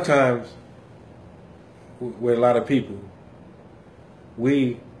lot of times with a lot of people,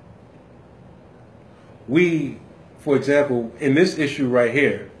 we, for example, in this issue right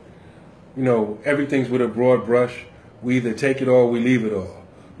here, everything's with a broad brush. We either take it all or we leave it all.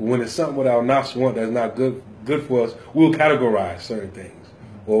 But when it's something with our nafs want that's not good for us, we'll categorize certain things.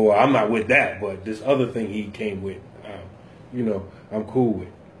 Well, I'm not with that, but this other thing he came with, I'm cool with.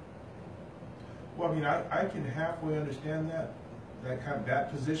 Well, I can halfway understand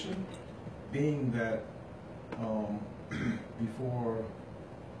that position, being that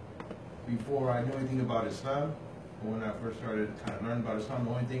before I knew anything about Islam, when I first started kind of learning about Islam,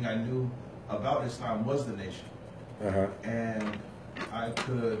 the only thing I knew about Islam was the nation. And I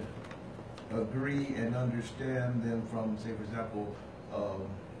could agree and understand them from, say, for example,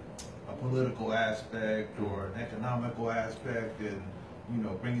 a political aspect or an economical aspect, and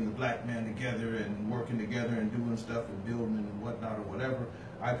bringing the black man together and working together and doing stuff and building and whatnot or whatever.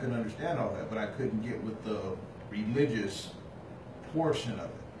 I could understand all that, but I couldn't get with the religious portion of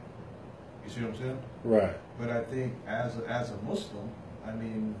it. You see what I'm saying? Right. But I think as a Muslim,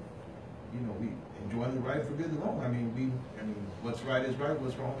 we enjoy the right, forbid the wrong. What's right is right,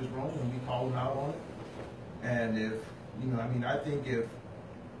 what's wrong is wrong, and we call them out on it. And if, I think if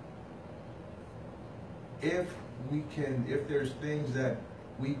if there's things that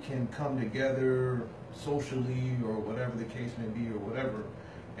we can come together socially or whatever the case may be or whatever,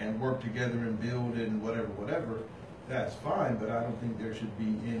 and work together and build and whatever, that's fine, but I don't think there should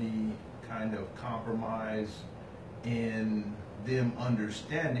be any kind of compromise in them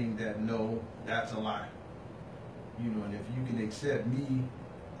understanding that no, that's a lie. You know, and if you can accept me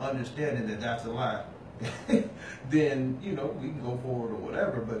understanding that that's a lie, then, you know, we can go forward or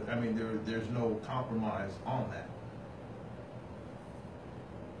whatever, but I mean, there's no compromise on that.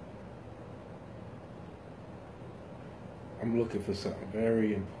 I'm looking for something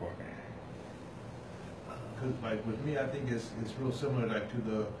very important. Because, like, with me, I think it's real similar, like, to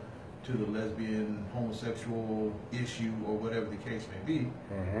the lesbian, homosexual issue or whatever the case may be.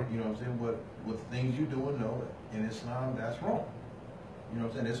 You know what I'm saying? What things you doing, no, in Islam, that's wrong. You know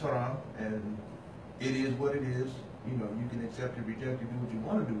what I'm saying? It's haram, and it is what it is. You know, you can accept it, reject it, do what you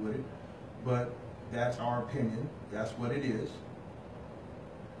want to do with it, but that's our opinion. That's what it is.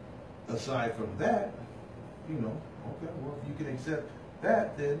 Aside from that, you know, okay, well, if you can accept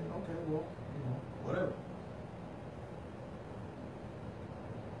that, then, okay, well, you know, whatever.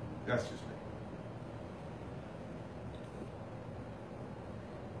 That's just me.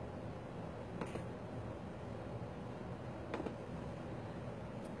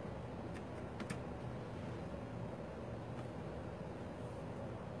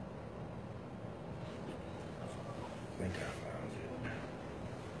 I think I found it.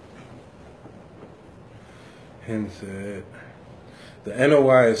 Hen said, the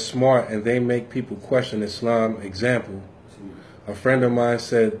NOI is smart and they make people question Islam. Example, a friend of mine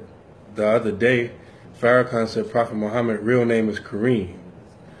said the other day, Farrakhan said Prophet Muhammad real name is Kareem.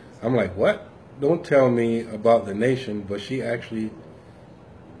 I'm like, what? Don't tell me about the nation, but she actually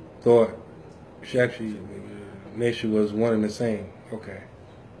nation was one and the same. Okay.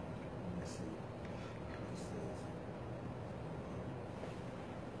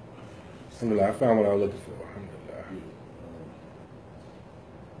 Alhamdulillah, I found what I was looking for. Alhamdulillah.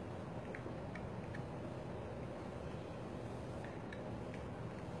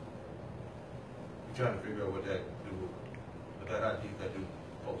 I'm trying to figure out what that hadith that dude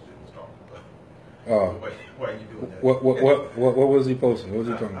posted was talking about. Oh. Why are you doing that? What was he posting? What was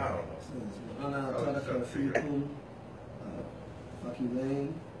he talking I about? don't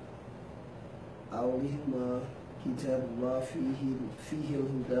know. كتاب الله فيه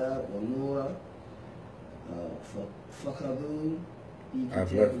الهدى والنور فخذوا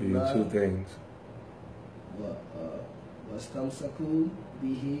I've left for you two things. واستمسكوا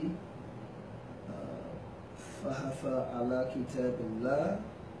به فحف على كتاب الله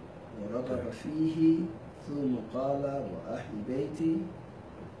ورغب فيه ثم قال وأهل بيتي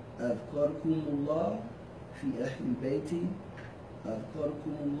أذكركم الله في أهل بيتي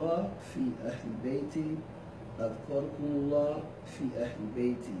أذكركم الله في أهل بيتي أذكركم الله في أهل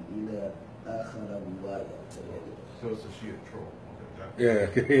بيتي إلى آخر رواية. So it's a Shia troll.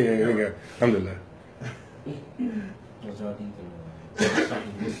 Okay, yeah. Alhamdulillah. What's our deep in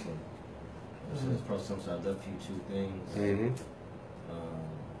something Muslim? It says Prophet Muhammad left you two things. There's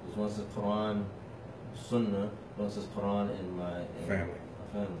one says Quran, Sunnah. One says Quran and my family.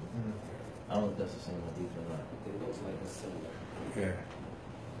 I don't know if that's the same hadith or not. It looks like it's similar. Yeah.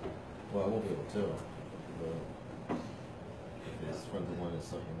 Well, I won't be able to tell. But if it's from the one that's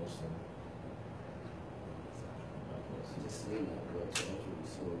Sahih Muslim. Just saying that, bro. That's what we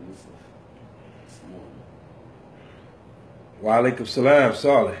saw Yusuf this morning. Wa alaikum salam,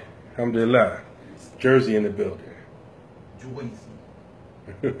 Saleh. Alhamdulillah. Jersey in the building.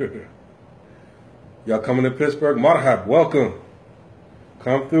 Y'all coming to Pittsburgh? Marhab, welcome.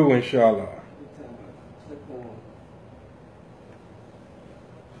 Come through, inshallah. Click on.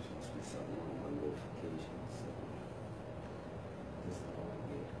 There must be something on my notifications. This is all I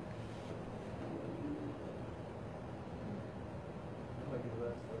get.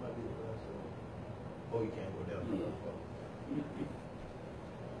 That might be the last one. Oh, you can't go down. Yeah.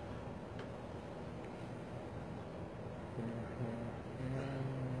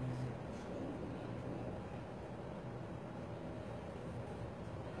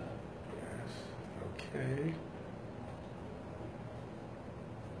 Okay.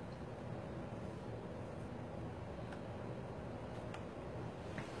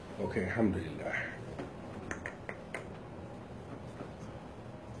 Okay, alhamdulillah.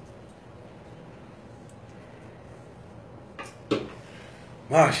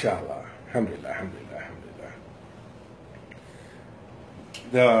 MashaAllah. Alhamdulillah, alhamdulillah,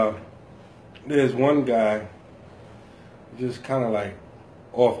 alhamdulillah. There's one guy, just kind of like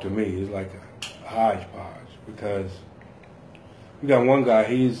off to me. He's like a hodgepodge because we got one guy.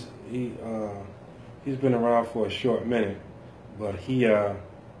 He he's been around for a short minute, but he's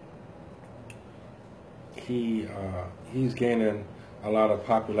gaining a lot of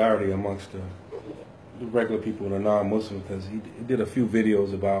popularity amongst the regular people, the non-Muslim, because he did a few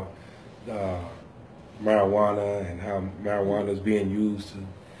videos about marijuana and how marijuana is being used to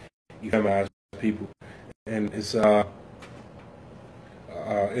euthanize people, and it's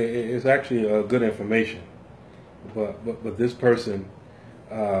actually good information. But this person,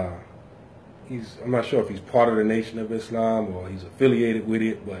 I'm not sure if he's part of the Nation of Islam or he's affiliated with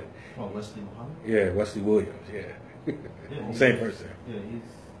it, but Wesley Muhammad. Yeah, Wesley Williams. Yeah, Yeah, same person.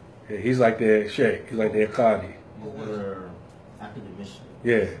 Yeah, He's like their sheikh. He's like their qadi. He's their academician.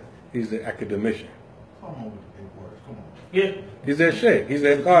 Yeah, he's the academician. Come on with the big words. Come on. Yeah, he's their sheikh. He's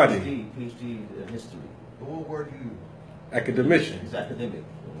their qadi. PhD in history. But what word do you use? Academician. He's academic.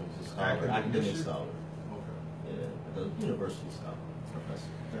 He's a scholar, academic scholar. Okay. Yeah, the university scholar, professor.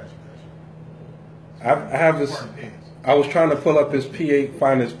 Gotcha. I have this. I was trying to pull up his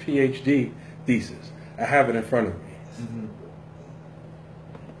find his PhD thesis. I have it in front of me,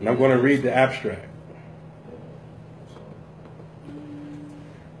 and I'm going to read the abstract.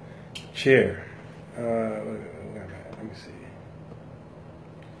 Chair. Let me see.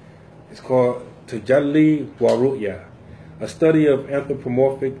 It's called Tajalli wa Ru'ya, a study of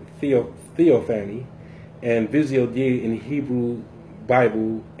anthropomorphic theophany and visiody in Hebrew,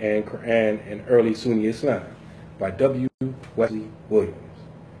 Bible, and Quran and early Sunni Islam by W. Wesley Williams.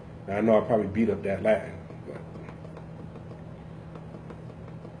 Now, I know I probably beat up that Latin, but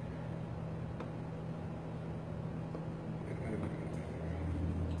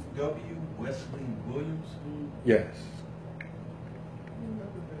W. Wesley Williams? yes.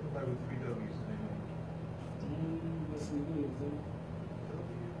 Everybody with three W's. Wesley Williams, huh?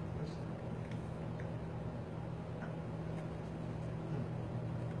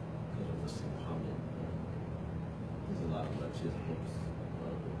 Because of Wesley Muhammad. There's a lot of lectures, books, a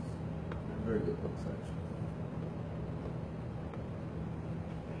lot of books. Very good books, actually.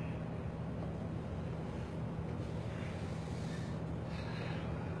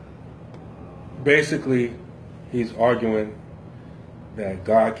 Basically, he's arguing that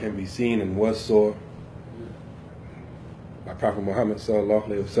God can be seen and was saw by Prophet Muhammad sallallahu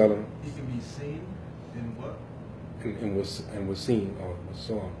alaihi wasallam, He can be seen in what? and was seen or was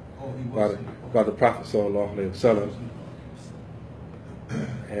saw Oh, he by was seen. by the Prophet sallallahu alaihi wasallam.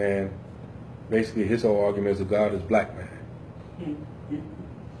 And basically, his whole argument is that God is black man.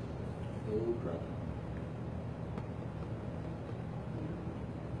 Oh, crap.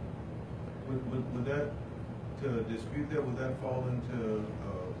 Would that, to dispute that, would that fall into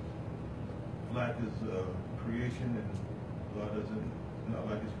black is creation and God doesn't, not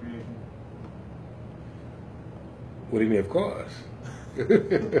like his creation? What do you mean? Of course. His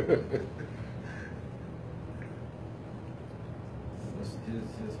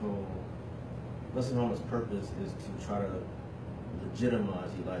whole Wesley Muhammad's purpose is to try to legitimize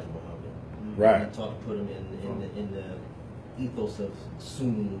Elijah Muhammad. Right. And try to put him in the ethos of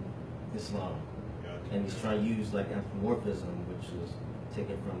Sunni Islam. And he's trying to use like anthropomorphism, which is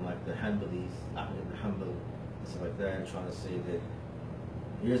taken from like the Hanbalis, Ahmed ibn Hanbal, and stuff like that, and trying to say that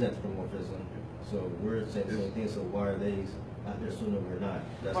here's anthropomorphism. So we're saying the same thing. So why are they out there Sunnah? We're not.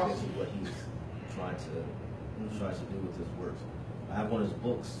 That's basically what he's trying to do with his works. I have one of his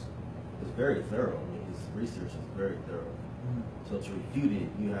books. It's very thorough. I mean, his research is very thorough. So to refute it,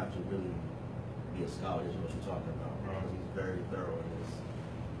 you have to really be a scholar. You know what you're talking about. He's very thorough in his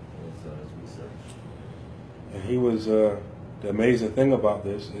research. And he was, the amazing thing about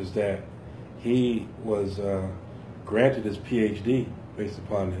this is that he was granted his PhD based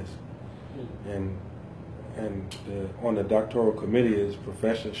upon this. And on the doctoral committee is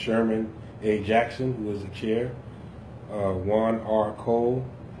Professor Sherman A. Jackson, who is the chair, Juan R. Cole,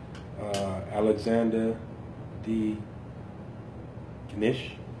 Alexander D.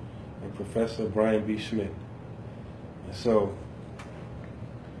 Knish, and Professor Brian B. Schmidt. And so,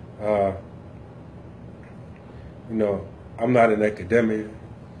 you know, I'm not an academic,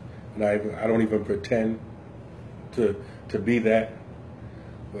 and I don't even pretend to be that.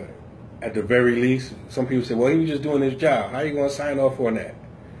 But at the very least, some people say, well, he was just doing his job. How are you going to sign off on that?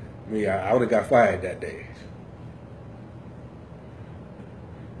 I mean, I would have got fired that day.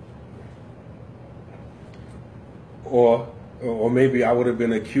 Or maybe I would have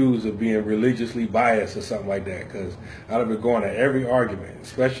been accused of being religiously biased or something like that, because I'd have been going to every argument,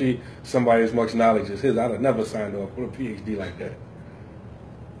 especially somebody as much knowledge as his. I'd have never signed off with a PhD like that.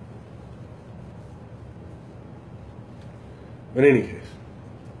 But in any case,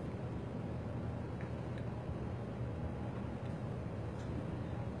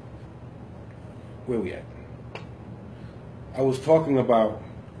 where we at? I was talking about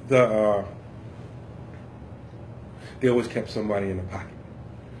the they always kept somebody in the pocket.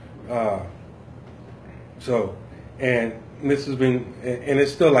 And this has been, and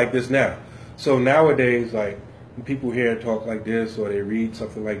it's still like this now. So nowadays, like, when people hear talk like this or they read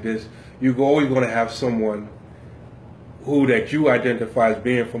something like this, you're always going to have someone who that you identify as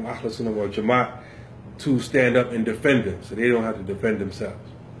being from Ahlus-sunnah wal-Jamaa'ah to stand up and defend them, so they don't have to defend themselves.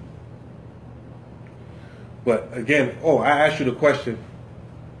 But again, I asked you the question.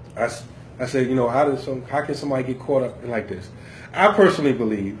 I said, you know, how can somebody get caught up in like this? I personally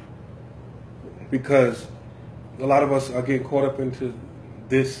believe, because a lot of us are getting caught up into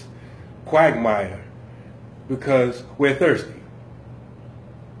this quagmire because we're thirsty.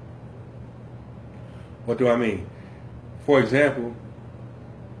 What do I mean? For example,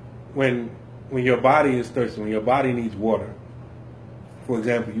 when your body is thirsty, when your body needs water, for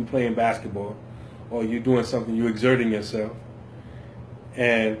example, you playing basketball or you're doing something, you're exerting yourself,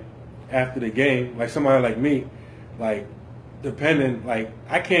 and after the game, like somebody like me, like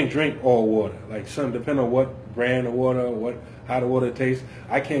I can't drink all water. Like depending on what brand of water, how the water tastes,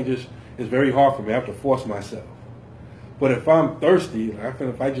 it's very hard for me. I have to force myself. But if I'm thirsty,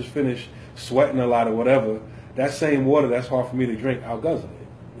 if I just finish sweating a lot or whatever, that same water that's hard for me to drink, I'll guzzle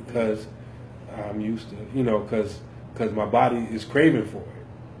it because I'm used to, because my body is craving for it.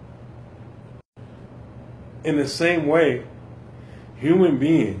 In the same way, human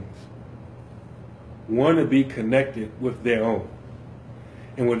beings want to be connected with their own.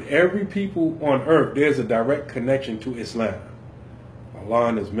 And with every people on earth, there's a direct connection to Islam. Allah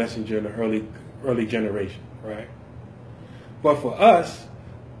and His messenger in the early generation, right? But for us,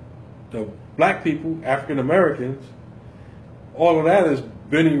 the black people, African Americans, all of that has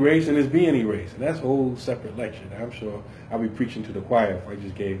been erased and is being erased. And that's a whole separate lecture. I'm sure I'll be preaching to the choir if I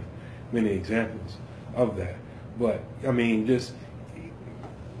just gave many examples of that. But, I mean,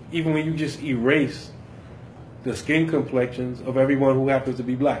 even when you just erase the skin complexions of everyone who happens to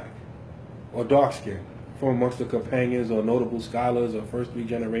be black or dark-skinned from amongst the companions or notable scholars or first 3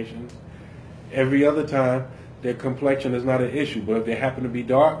 generations, every other time their complexion is not an issue. But if they happen to be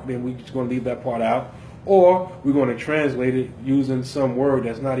dark, then we're just going to leave that part out. Or we're going to translate it using some word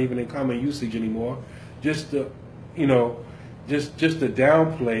that's not even in common usage anymore, just to, just to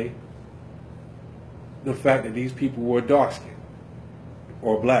downplay the fact that these people were dark-skinned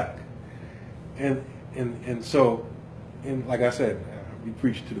or black. And so, like I said, we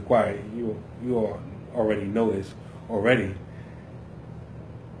preach to the choir. You all already know this already.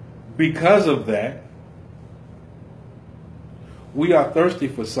 Because of that, we are thirsty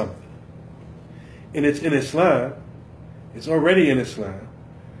for something. And it's in Islam. It's already in Islam.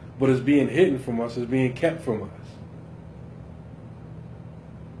 But it's being hidden from us. It's being kept from us.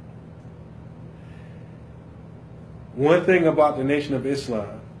 One thing about the Nation of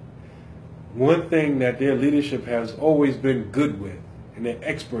Islam, one thing that their leadership has always been good with, and they're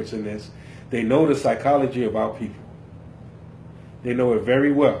experts in this, they know the psychology of our people. They know it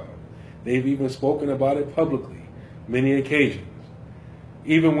very well. They've even spoken about it publicly, many occasions.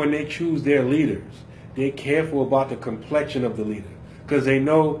 Even when they choose their leaders, they're careful about the complexion of the leader, because they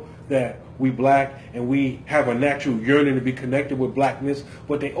know that we black and we have a natural yearning to be connected with blackness,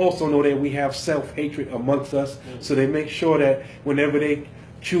 but they also know that we have self-hatred amongst us. So they make sure that whenever they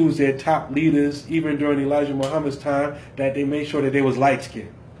choose their top leaders, even during Elijah Muhammad's time, that they make sure that they was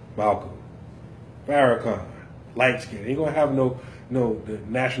light-skinned. Malcolm, Farrakhan, light-skinned. Ain't gonna have no the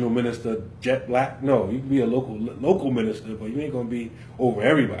national minister jet black. No, you can be a local minister, but you ain't gonna be over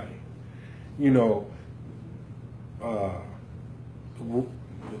everybody.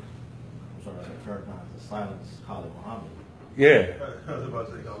 Farrakhan to silence Khalid Muhammad. Yeah. I was about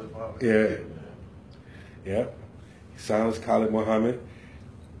to say Khalid Muhammad. Yeah. Yep. Silence Khalid Muhammad.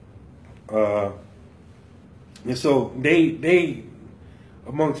 And so they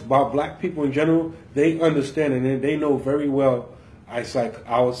amongst about black people in general, they understand and they know very well our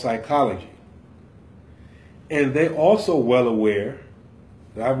psychology. And they're also well aware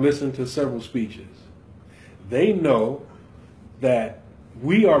that I've listened to several speeches. They know that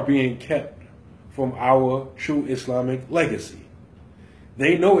we are being kept from our true Islamic legacy.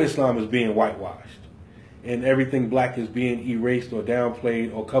 They know Islam is being whitewashed and everything black is being erased or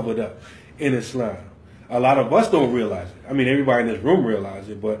downplayed or covered up in Islam. A lot of us don't realize it. I mean, everybody in this room realizes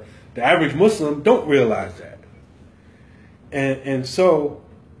it, but the average Muslim don't realize that. And so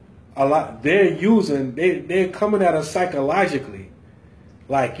they're coming at us psychologically.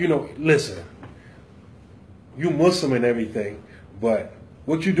 Like, listen, you Muslim and everything, but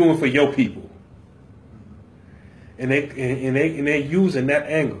what you doing for your people? And they're using that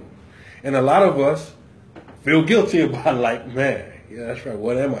angle. And a lot of us feel guilty about like, man, yeah, that's right.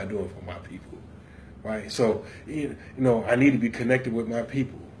 What am I doing for my people? Right? So, you know, I need to be connected with my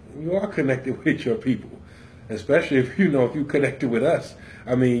people. You are connected with your people, especially if you connected with us.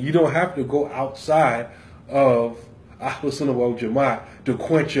 I mean, you don't have to go outside of Ahlus-sunnah wal-Jamaa'ah to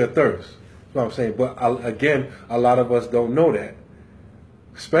quench your thirst. That's what I'm saying. But again, a lot of us don't know that,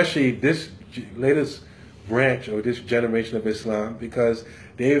 especially this latest branch or this generation of Islam, because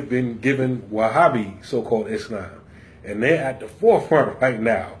they've been given Wahhabi so-called Islam, and they're at the forefront right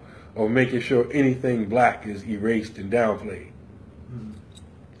now of making sure anything black is erased and downplayed.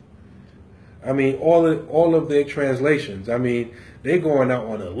 I mean, all of their translations. I mean, they're going out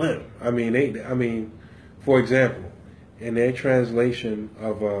on a limb. I mean, for example, in their translation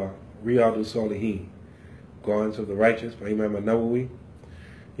of Riyadh al-Salihin, Gardens of the Righteous by Imam Nawawi,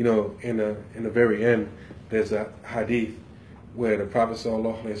 you know, in the very end, there's a hadith where the Prophet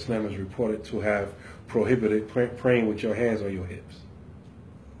ﷺ is reported to have prohibited praying with your hands on your hips.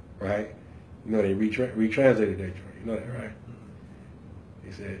 Right? You know, they retranslated that. You know that, right?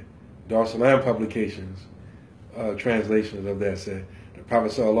 They said, Dar es Salaam publications, translations of that said, the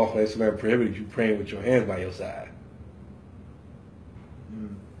Prophet ﷺ prohibited you praying with your hands by your side.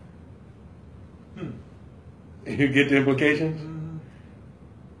 And you get the implications?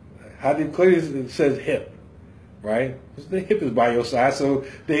 Hadith clearly says hip, right? The hip is by your side, so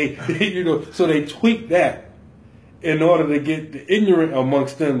they tweak that in order to get the ignorant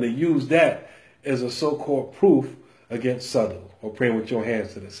amongst them to use that as a so-called proof against sadr, or praying with your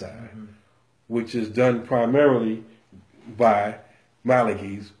hands to the side, which is done primarily by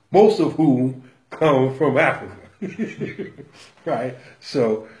Malikis, most of whom come from Africa, right?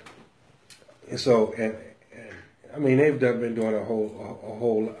 So I mean, they've been doing a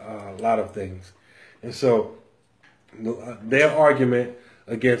whole lot of things, and so their argument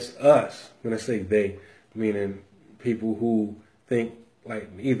against us, when I say they, meaning people who think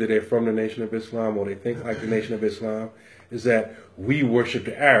like either they're from the Nation of Islam or they think like the Nation of Islam, is that we worship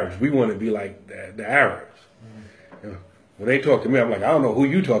the Arabs. We want to be like the Arabs. You know, when they talk to me, I'm like, I don't know who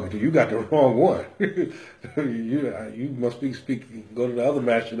you talking to. You got the wrong one. you must be speaking. Go to the other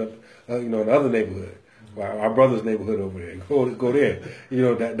masjid, the other neighborhood. Our brother's neighborhood over there. Go there. You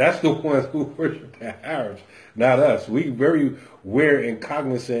know, that's the ones who worship the Arabs, not us. We very aware and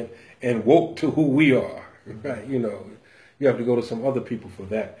cognizant and woke to who we are. Right? You know, you have to go to some other people for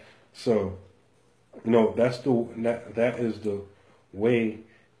that. So, you know, that is the way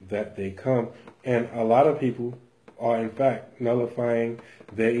that they come, and a lot of people are in fact nullifying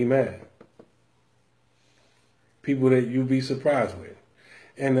their imam. People that you'd be surprised with,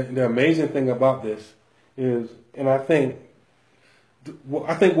 and the amazing thing about this is, and I think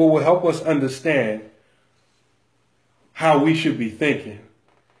what will help us understand how we should be thinking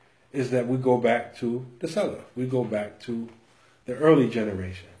is that we go back to the Salaf. We go back to the early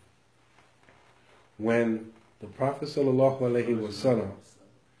generation. When the Prophet ﷺ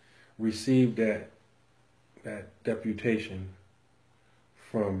received that deputation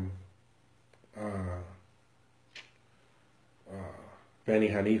from Bani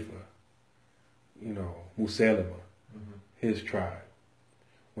Hanifa, you know, Musaylama, his tribe,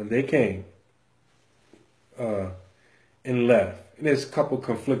 when they came and left, and there's a couple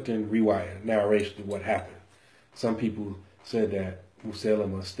conflicting riwayah narrations of what happened. Some people said that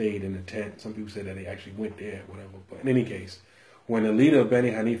Musaylama stayed in the tent. Some people said that he actually went there, whatever. But in any case, when the leader of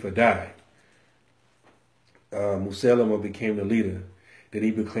Bani Hanifa died, Musaylama became the leader that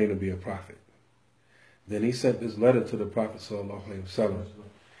he proclaimed to be a prophet. Then he sent this letter to the Prophet ﷺ,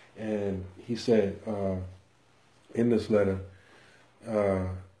 and he said in this letter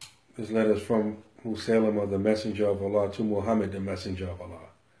is from Musaylama, the messenger of Allah, to Muhammad, the messenger of Allah.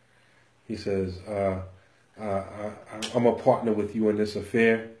 He says, I'm a partner with you in this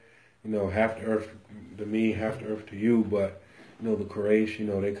affair. You know, half the earth to me, half the earth to you. But, you know, the Quraysh, you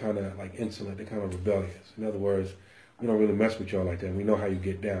know, they kind of like insolent. They're kind of rebellious. In other words, we don't really mess with y'all like that. We know how you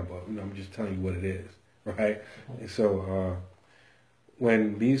get down, but, you know, I'm just telling you what it is, right? And so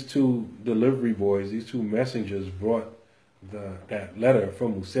when these two delivery boys, these two messengers brought that letter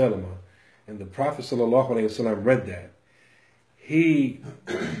from Musaylama, and the Prophet ﷺ read that, the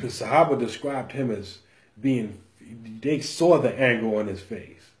Sahaba described him as they saw the anger on his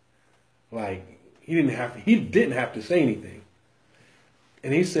face. Like, he didn't have to say anything.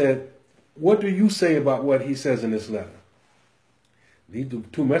 And he said, what do you say about what he says in this letter? These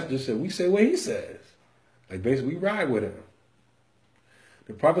two messengers said, we say what he says. Like, basically, we ride with him.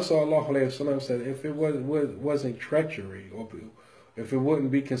 The Prophet ﷺ said, if it wasn't treachery, or if it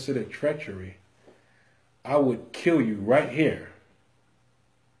wouldn't be considered treachery, I would kill you right here.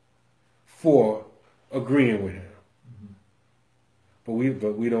 for agreeing with him. But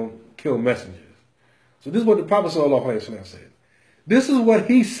we don't kill messengers. So this is what the Prophet ﷺ said. This is what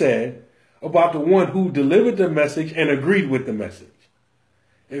he said about the one who delivered the message and agreed with the message.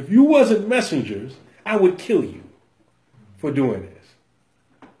 If you wasn't messengers, I would kill you for doing this.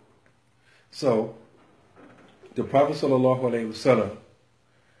 So the Prophet ﷺ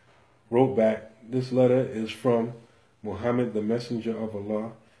wrote back, this letter is from Muhammad, the messenger of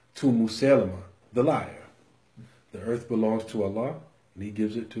Allah, to Musaylama, the liar. The earth belongs to Allah, and he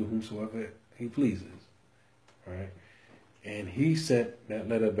gives it to whomsoever he pleases. Right? And he sent that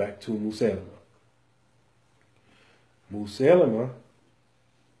letter back to Musaylama. Musaylama,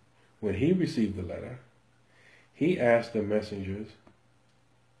 when he received the letter, he asked the messengers,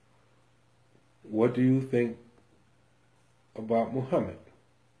 what do you think about Muhammad?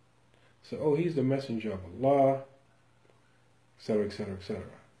 So, oh, he's the messenger of Allah, etc., etc., etc.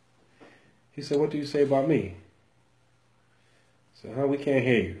 He said, what do you say about me? So, we can't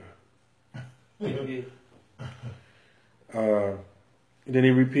hear you. Then he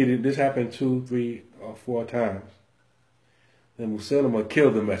repeated, this happened 2, 3, or 4 times. Then Musaylama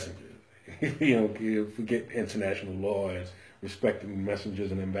killed the messenger. Forget international law and respecting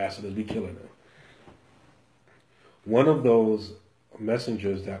messengers and ambassadors, we killing them. One of those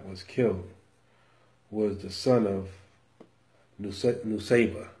messengers that was killed was the son of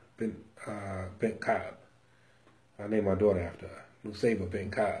Nusayba bin Ka'b. I named my daughter after her, Nusayba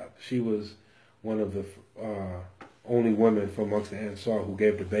bin Ka'b. She was one of the only women from amongst the Ansar who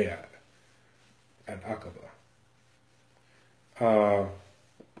gave the bay'ah at Aqaba.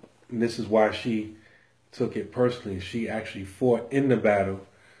 And this is why she took it personally. She actually fought in the battle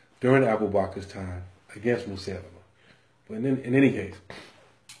during Abu Bakr's time against Musaylama. But in any case,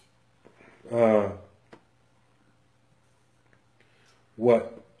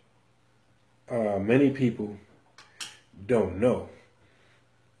 what many people don't know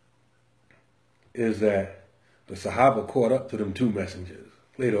is that the Sahaba caught up to them 2 messengers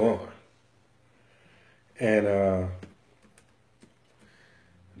later on. And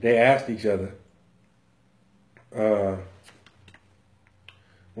they asked each other,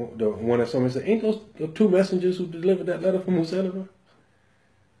 the one of someone said, ain't those the 2 messengers who delivered that letter from Musaylama?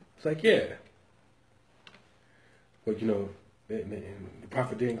 It's like, yeah. But, the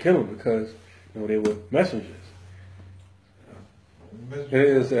Prophet didn't kill them because, they were messengers.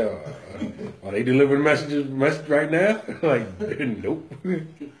 Are they delivering message right now? Like, nope.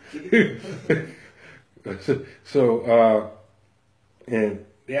 And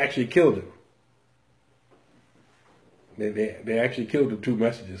they actually killed him. They actually killed the 2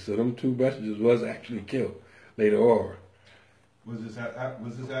 messengers. So them 2 messengers was actually killed later on. Was this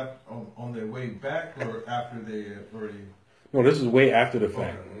on their way back or after they had already? No, this is way after the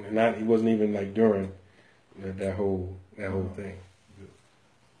fact. And it wasn't even like during that whole thing.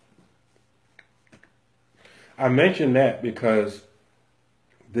 I mention that because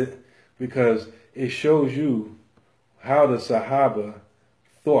it shows you how the Sahaba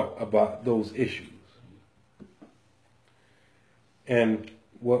thought about those issues. And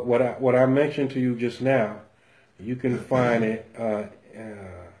what I mentioned to you just now, you can find it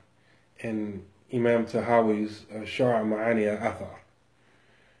in Imam Tahawi's Shar' Ma'ani al-Athar.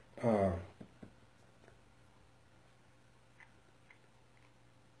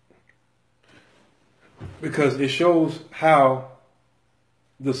 Because it shows how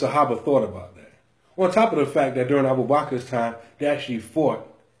the Sahaba thought about that. On top of the fact that during Abu Bakr's time, they actually fought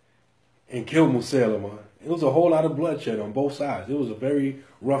and killed Musaylama. It was a whole lot of bloodshed on both sides. It was a very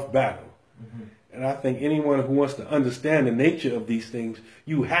rough battle. Mm-hmm. And I think anyone who wants to understand the nature of these things,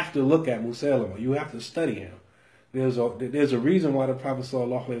 you have to look at Musaylama. You have to study him. There's a reason why the Prophet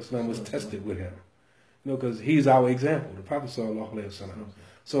ﷺ was tested with him. Because he's our example, the Prophet ﷺ.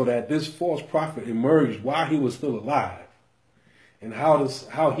 So that this false prophet emerged while he was still alive. And how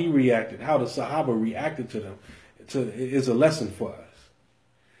he reacted, how the Sahaba reacted to them, is a lesson for us.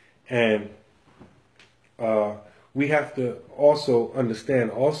 And we have to also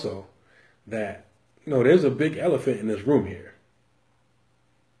understand also that, there's a big elephant in this room here.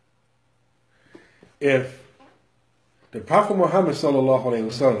 If the Prophet Muhammad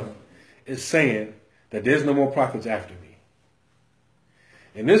ﷺ is saying that there's no more prophets after me,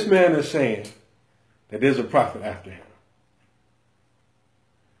 and this man is saying that there's a prophet after him,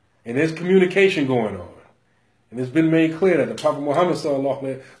 and there's communication going on, and it's been made clear that the Prophet Muhammad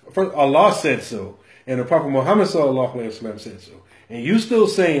first Allah said so, and the Prophet Muhammad said so, and you still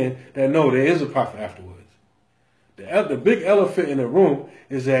saying that no, there is a prophet afterwards. The big elephant in the room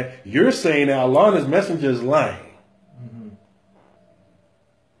is that you're saying that Allah and His messenger is lying. Mm-hmm.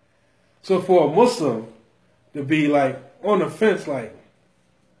 So for a Muslim to be like on the fence, like,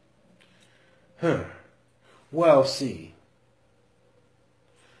 well, see,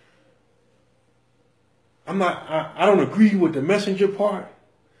 I don't agree with the messenger part,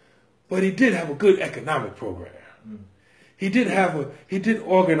 but he did have a good economic program. He did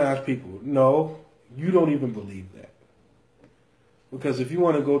organize people. No, you don't even believe that. Because if you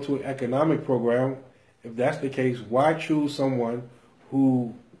want to go to an economic program, if that's the case, why choose someone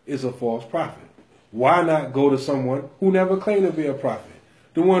who is a false prophet? Why not go to someone who never claimed to be a prophet?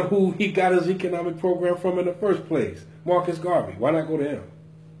 The one who he got his economic program from in the first place, Marcus Garvey. Why not go to him?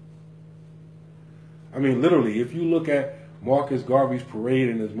 I mean, literally, if you look at Marcus Garvey's parade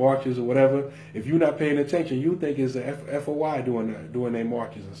and his marches or whatever, if you're not paying attention, you think it's the FOI doing their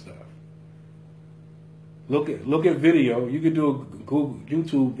marches and stuff. Look at video. You could do a Google,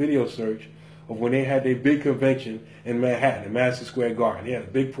 YouTube video search of when they had their big convention in Manhattan, in Madison Square Garden. They had a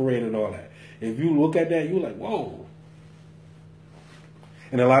big parade and all that. If you look at that, you're like, whoa.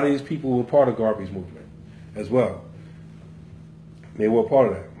 And a lot of these people were part of Garvey's movement as well. They were part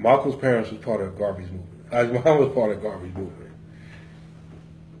of that. Malcolm's parents was part of Garvey's movement. His mom was part of Garvey's movement.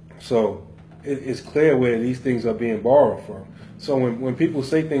 So it's clear where these things are being borrowed from. So when people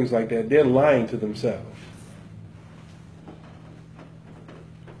say things like that, they're lying to themselves.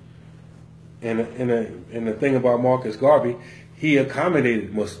 And the thing about Marcus Garvey, he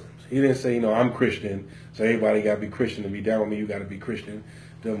accommodated Muslims. He didn't say, I'm Christian, so everybody got to be Christian. To be down with me, you got to be Christian.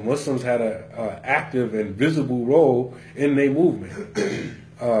 The Muslims had an active and visible role in their movement.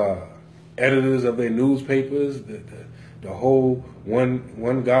 Editors of their newspapers, the whole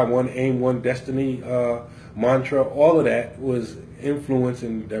one God, one aim, one destiny mantra, all of that was influenced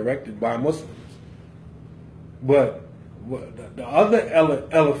and directed by Muslims. But the other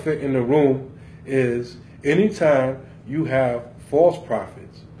elephant in the room is anytime you have false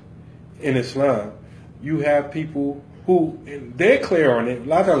prophets in Islam, you have people who, and they're clear on it. A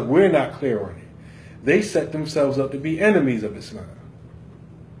lot of times we're not clear on it. They set themselves up to be enemies of Islam.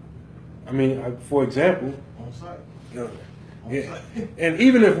 I mean, for example, On site. Yeah. And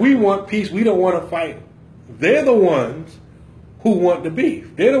even if we want peace, we don't want to fight. They're the ones who want the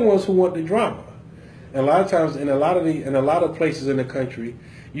beef. They're the ones who want the drama. And a lot of times, in a lot of places in the country,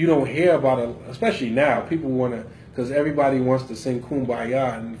 you don't hear about it. Especially now, people want to, because everybody wants to sing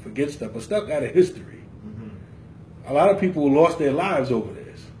Kumbaya and forget stuff, but stuff out of history. A lot of people lost their lives over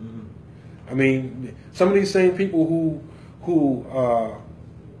this. I mean, some of these same people who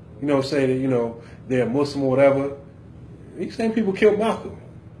say that they're Muslim or whatever. These same people killed Malcolm.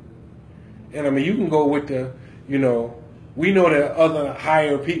 And I mean, you can go with the, we know that other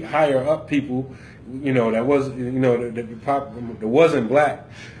higher up people, that was, that wasn't black.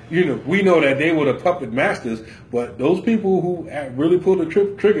 We know that they were the puppet masters, but those people who really pulled the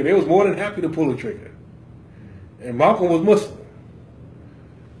trigger, they was more than happy to pull the trigger. And Malcolm was Muslim.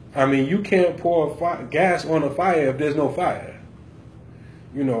 I mean, you can't pour gas on a fire if there's no fire.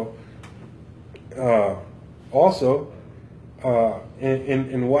 Also,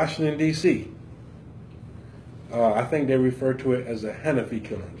 in Washington, D.C., I think they refer to it as a Hanafi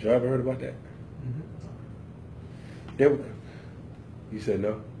killing. You ever heard about that? You said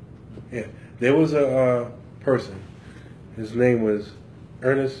no? Yeah. There was a person. His name was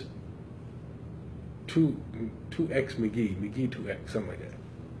Ernest 2X McGee 2X, something like that.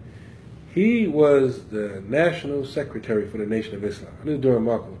 He was the national secretary for the Nation of Islam. This is during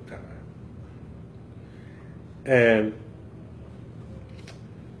Malcolm's time. And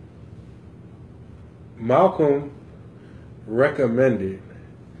Malcolm recommended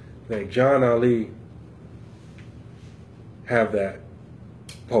that John Ali have that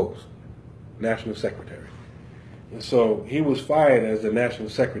post, national secretary. And so he was fired as the national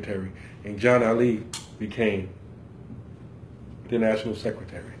secretary, and John Ali became the national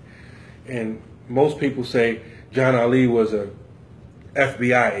secretary. And most people say John Ali was a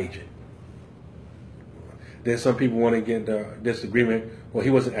FBI agent. Then some people want to get the disagreement. Well,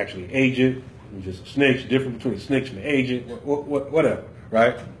 he wasn't actually an agent. He was just a snitch. Difference between a snitch and an agent. Whatever,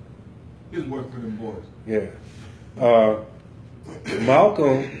 right? He was working for them boys. Yeah.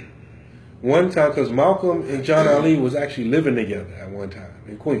 Malcolm, one time, because Malcolm and John Ali was actually living together at one time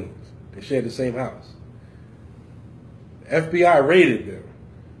in Queens. They shared the same house. The FBI raided them.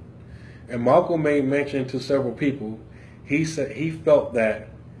 And Malcolm made mention to several people. He said he felt that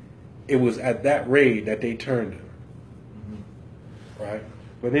it was at that raid that they turned him. Right?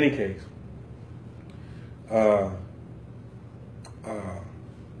 But in any case,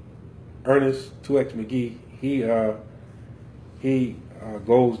 Ernest 2X McGee, he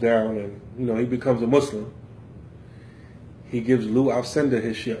goes down and he becomes a Muslim. he gives Lou Alcindor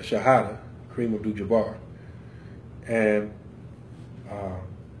his shahada, Kareem Abdul-Jabbar, and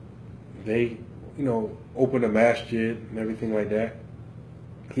they, you know, open a masjid and everything like that.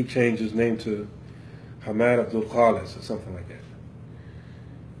 He changed his name to Hamad Abdul Khalis or something like that.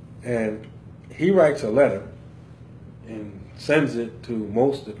 And he writes a letter and sends it to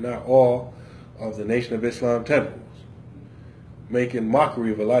most, if not all, of the Nation of Islam temples, making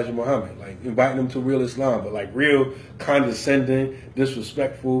mockery of Elijah Muhammad, like inviting him to real Islam, but like real condescending,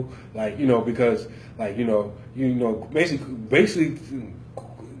 disrespectful, like, you know, because like, you know, basically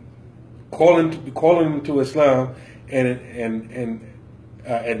calling him to Islam and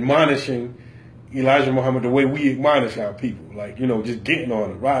admonishing Elijah Muhammad the way we admonish our people, like, you know, just getting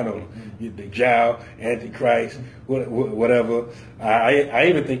on it, riding on him, the Dajjal, Antichrist, whatever. I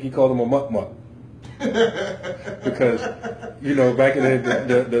even think he called him a muck. Because, you know, back in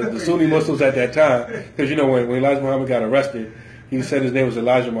the Sunni Muslims at that time, because, you know, when Elijah Muhammad got arrested, he said his name was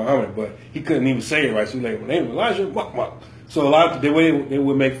Elijah Muhammad, but he couldn't even say it right. So he was like, my name is Elijah Muck. So a lot of the way they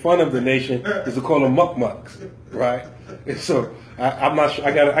would make fun of the nation is to call them mucks, right? And so I'm not sure.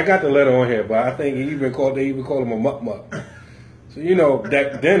 I got the letter on here, but I think they even called him a muck. So, you know,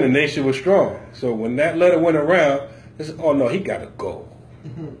 back then the nation was strong. So when that letter went around, they said, oh no, he got to go.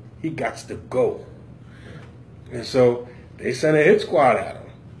 He got to go. And so they sent a hit squad at him,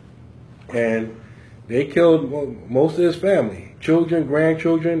 and they killed most of his family, children,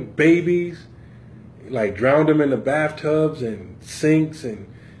 grandchildren, babies, like drowned them in the bathtubs and sinks and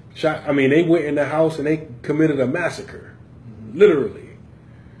shot. I mean, they went in the house and they committed a massacre, literally.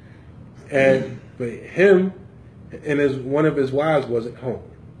 But him and one of his wives wasn't home.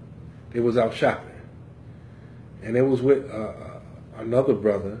 They was out shopping, and it was with another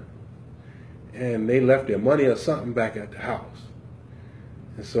brother. And they left their money or something back at the house.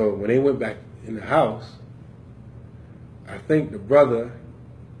 And so when they went back in the house, I think the brother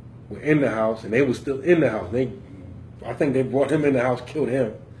were in the house and they were still in the house. I think they brought him in the house, killed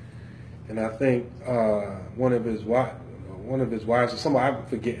him. And I think one of his wives or somebody, I'm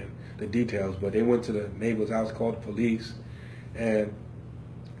forgetting the details, but they went to the neighbor's house, called the police, and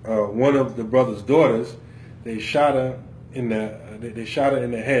one of the brother's daughters, they shot her in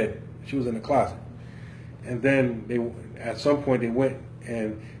the head. She was in the closet, and then at some point they went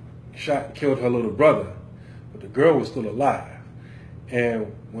and killed her little brother, but the girl was still alive.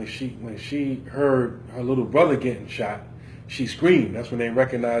 And when she heard her little brother getting shot, she screamed. That's when they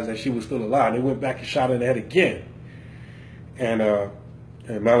recognized that she was still alive. They went back and shot her in the head again. And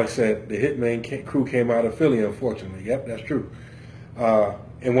Malik said the hitman crew came out of Philly, unfortunately. Yep, that's true.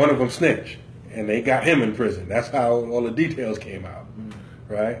 And one of them snitched, and they got him in prison. That's how all the details came out,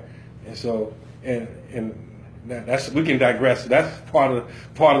 right? And so, and that's, we can digress. That's part of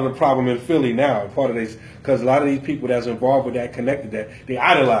the problem in Philly now. Part of this, because a lot of these people that's involved with that, connected that, they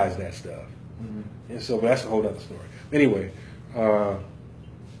idolize that stuff. And so, but that's a whole other story. Anyway,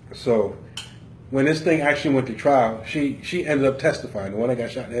 so when this thing actually went to trial, she ended up testifying. The one that got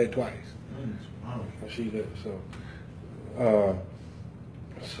shot in the head twice. Wow. She did.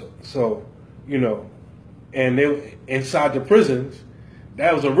 So you know, and they inside the prisons.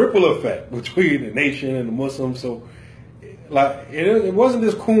 That was a ripple effect between the nation and the Muslims. So, like, it wasn't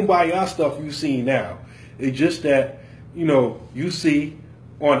this kumbaya stuff you see now. It's just that, you know, you see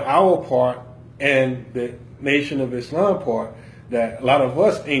on our part and the Nation of Islam part that a lot of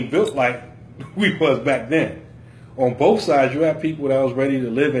us ain't built like we was back then. On both sides, you have people that was ready to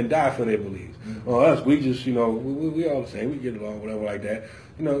live and die for their beliefs. On us, we just, you know, we all the same. We get along, whatever, like that.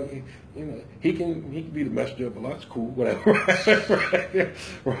 You know, he can be the messenger of Allah. It's cool, whatever.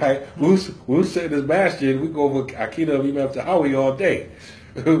 Right? We'll sit in this masjid. We go over Aqiyyah of Imam Tahawi all day,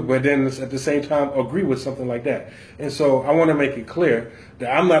 but then at the same time agree with something like that. And so I want to make it clear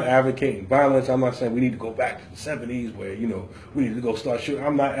that I'm not advocating violence. I'm not saying we need to go back to the 70s where, you know, we need to go start shooting.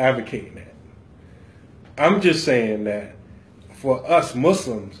 I'm not advocating that. I'm just saying that for us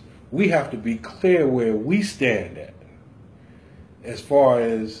Muslims, we have to be clear where we stand at. As far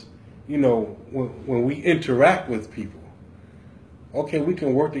as, you know, when we interact with people. Okay, we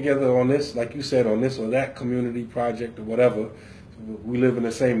can work together on this, like you said, on this or that community project or whatever. We live in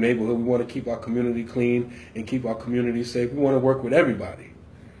the same neighborhood. We want to keep our community clean and keep our community safe. We want to work with everybody.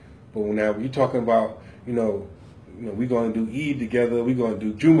 But now when you're talking about, you know, we're going to do Eid together, we're going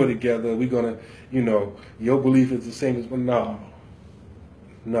to do Jummah together, we're going to, you know, your belief is the same as mine.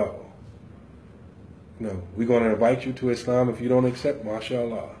 No. We're going to invite you to Islam. If you don't accept,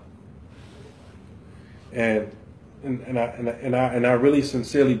 mashallah. And I really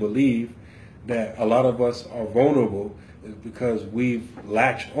sincerely believe that a lot of us are vulnerable is because we've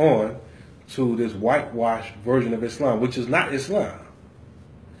latched on to this whitewashed version of Islam, which is not Islam.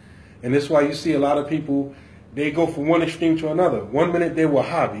 And that's why you see a lot of people, they go from one extreme to another. One minute they're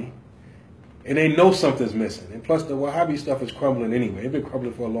Wahhabi, and they know something's missing. And plus the Wahhabi stuff is crumbling anyway. It's been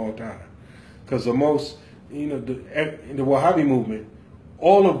crumbling for a long time. Because the most, the Wahhabi movement,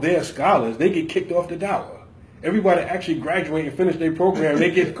 all of their scholars, they get kicked off the dawah. Everybody actually graduate and finish their program,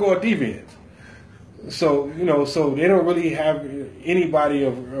 they get called deviants. So, so they don't really have anybody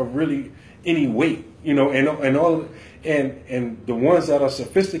of really any weight, and the ones that are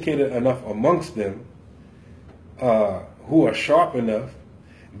sophisticated enough amongst them, who are sharp enough,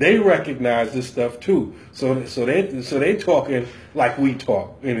 they recognize this stuff too. So they talking like we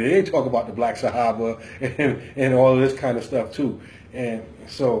talk, and they talk about the Black Sahaba and all of this kind of stuff too. And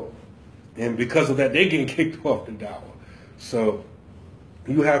because of that, they getting kicked off the dawah. So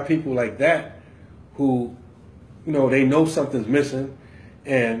you have people like that who, they know something's missing,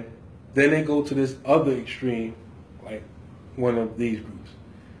 and then they go to this other extreme, like one of these groups,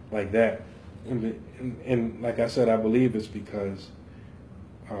 like that. And like I said, I believe it's because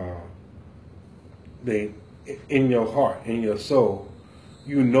they, in your heart, in your soul,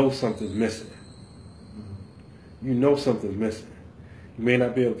 you know something's missing. You know something's missing. You may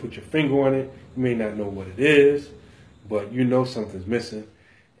not be able to put your finger on it. You may not know what it is, but you know something's missing.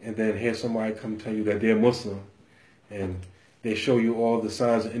 And then hear somebody come tell you that they're Muslim, and they show you all the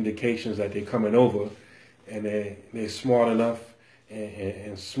signs and indications that they're coming over, and they're smart enough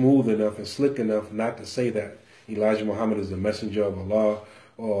and smooth enough and slick enough not to say that Elijah Muhammad is the messenger of Allah,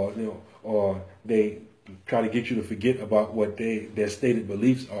 or they try to get you to forget about what their stated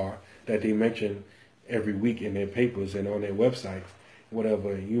beliefs are that they mention every week in their papers and on their websites,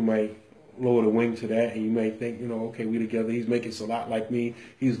 whatever. You might lower the wing to that, and you may think, okay, we together. He's making salat like me.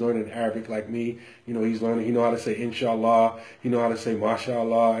 He's learning Arabic like me. He's learning. He know how to say inshallah. He know how to say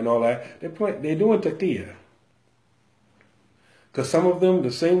mashallah and all that. They're doing Taqiyyah. Because some of them,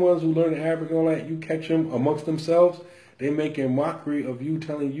 the same ones who learn Arabic and all that, you catch them amongst themselves. They making mockery of you,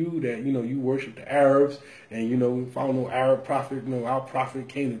 telling you that you worship the Arabs, and we follow no Arab prophet. Our prophet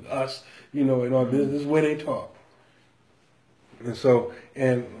came to us. And all this. This is where they talk. And so,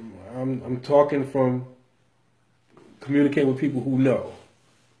 I'm talking from communicating with people who know.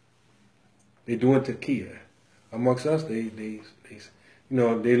 They're doing Taqiyyah. Amongst us, they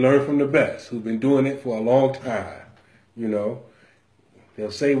learn from the best who've been doing it for a long time.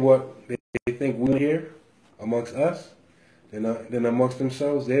 They'll say what they think we hear amongst us, then amongst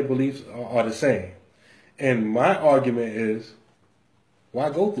themselves, their beliefs are the same. And my argument is, why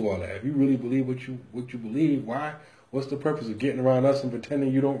go through all that? If you really believe what you believe, why? What's the purpose of getting around us and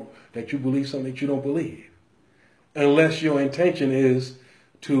pretending that you believe something that you don't believe? Unless your intention is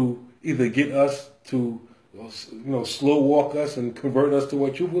to either get us to, slow walk us and convert us to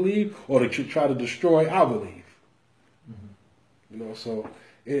what you believe, or to try to destroy our belief. Mm-hmm. So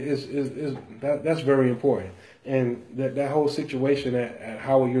that's very important. And that whole situation at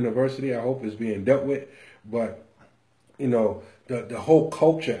Howard University, I hope, is being dealt with. But the whole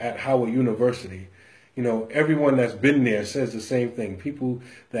culture at Howard University. Everyone that's been there says the same thing. People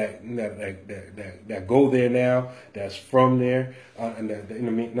that go there now, that's from there,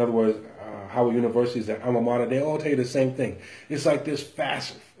 in other words, Howard University is their alma mater. They all tell you the same thing. It's like this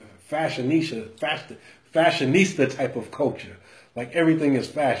fashionista type of culture. Like everything is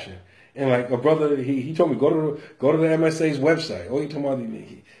fashion. And like a brother, he told me go to the MSA's website. Oh, he told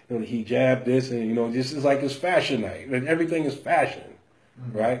me the hijab this, and just it's like it's fashion night. And everything is fashion,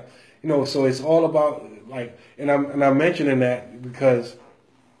 mm-hmm. Right? So it's all about and I'm mentioning that because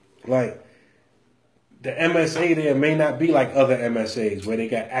the MSA there may not be like other MSAs where they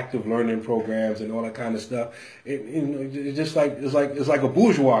got active learning programs and all that kind of stuff. It's just it's like a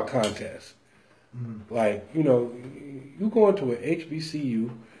bourgeois contest. Mm-hmm. You go into an HBCU,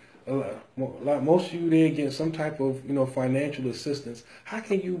 like most of you there get some type of financial assistance. How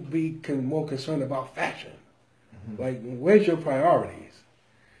can you be more concerned about fashion? Mm-hmm. Where's your priorities?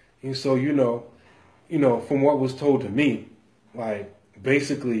 And so, from what was told to me,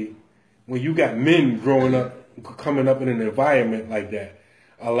 basically, when you got men growing up, coming up in an environment like that,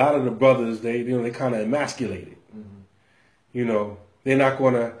 a lot of the brothers, they kind of emasculated. Mm-hmm. They're not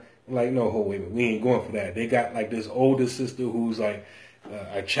going to, no, wait a minute, we ain't going for that. They got, this older sister who's, a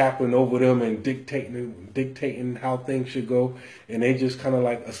chaplain over them and dictating how things should go, and they just kind of,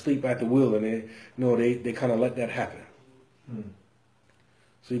 asleep at the wheel, and they kind of let that happen. Mm-hmm.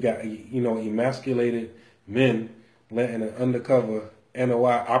 So you got, emasculated men letting an undercover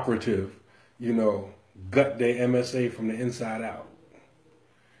NOI operative, gut their MSA from the inside out.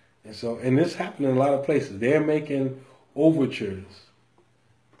 And this happened in a lot of places. They're making overtures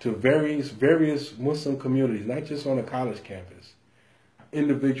to various Muslim communities, not just on a college campus,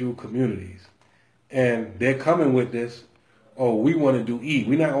 individual communities. And they're coming with this, oh, we want to do Eid.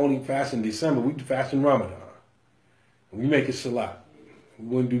 We not only fast in December, we fast in Ramadan. We make it Salat. We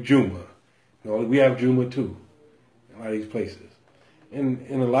want to do Juma. You know, we have Juma too in a lot of these places. And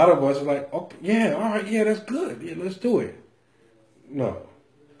a lot of us are like, oh, yeah, all right, yeah, that's good. Yeah, let's do it. No.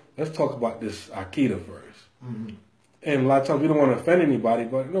 Let's talk about this Aqidah first. Mm-hmm. And a lot of times we don't want to offend anybody,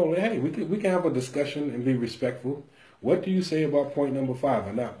 but no, hey, we can have a discussion and be respectful. What do you say about point number 5,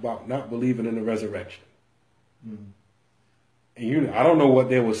 and about not believing in the resurrection? Mm-hmm. And I don't know what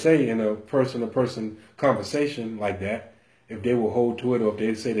they will say in a person-to-person conversation like that, if they will hold to it or if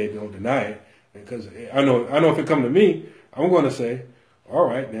they say they don't deny it. Because I know if it come to me, I'm going to say, all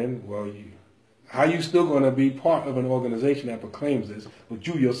right, then, well, how you still going to be part of an organization that proclaims this, but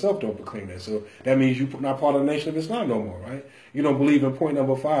you yourself don't proclaim that? So that means you're not part of the Nation of Islam no more, right? You don't believe in point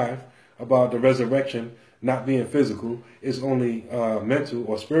number 5 about the resurrection not being physical, it's only mental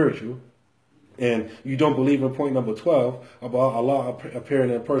or spiritual. And you don't believe in point number 12 about Allah appearing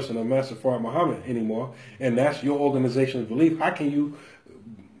in person of Master Prophet Muhammad anymore, and that's your organization's belief. How can you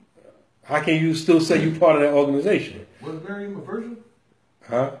still say you're part of that organization? Was Miriam a virgin?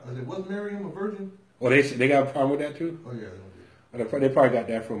 Huh? I said, was Miriam a virgin? Oh, they got a problem with that too? Oh, yeah. They probably got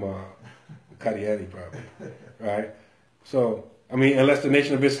that from Qadiani, probably. Right? So, I mean, unless the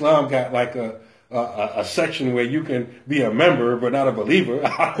Nation of Islam got like a section where you can be a member but not a believer,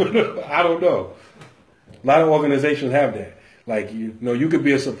 I don't know. A lot of organizations have that. Like, you could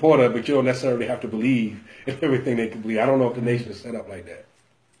be a supporter, but you don't necessarily have to believe in everything they can believe. I don't know if the nation is set up like that.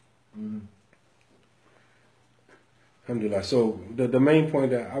 Mm-hmm. Alhamdulillah. So the main point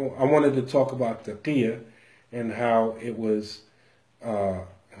that I wanted to talk about Taqiyyah and how it was,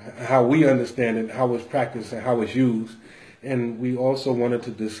 how we understand it, how it's practiced and how it's used. And we also wanted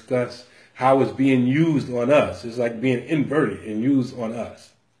to discuss how it's being used on us. It's like being inverted and used on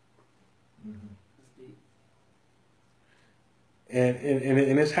us. Mm-hmm.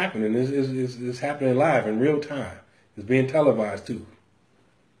 And it's happening. It's happening live in real time. It's being televised too.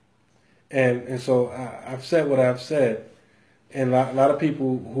 And so I've said what I've said, and a lot of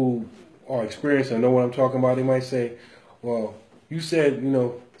people who are experienced and know what I'm talking about, they might say, well, you said,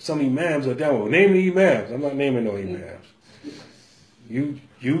 some imams are down. Well, name the imams. I'm not naming no imams. You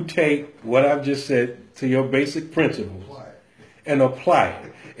take what I've just said to your basic principles and apply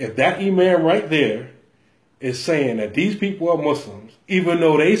it. If that imam right there is saying that these people are Muslims, even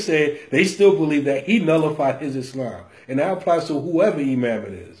though they say they still believe that he nullified his Islam, and that applies to whoever imam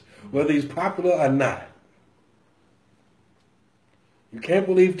it is, whether he's popular or not. You can't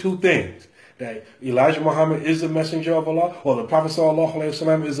believe two things: that Elijah Muhammad is the messenger of Allah, or the Prophet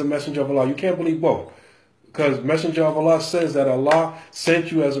ﷺ is the messenger of Allah. You can't believe both. Because Messenger of Allah says that Allah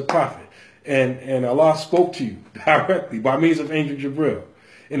sent you as a prophet, and Allah spoke to you directly by means of Angel Jibril.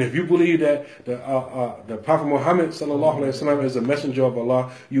 And if you believe that the Prophet Muhammad ﷺ is a messenger of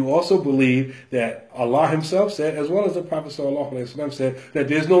Allah, you also believe that Allah himself said, as well as the Prophet ﷺ said, that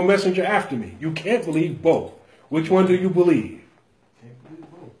there's no messenger after me. You can't believe both. Which one do you believe? Can't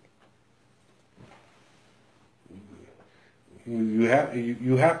believe both.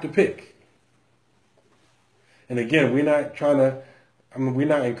 You have to pick. And again, we're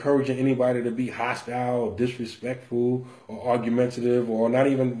not encouraging anybody to be hostile or disrespectful or argumentative or not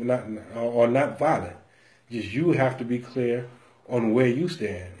violent. Just you have to be clear on where you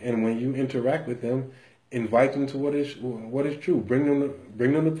stand, and when you interact with them, invite them to what is true. Bring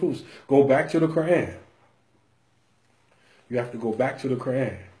them the proofs. Go back to the Quran. You have to go back to the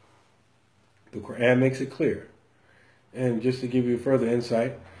Quran. The Quran makes it clear. And just to give you further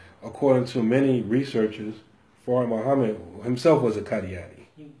insight, according to many researchers, Prophet Muhammad himself was a Qadiani.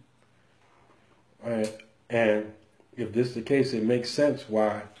 Right? And if this is the case, it makes sense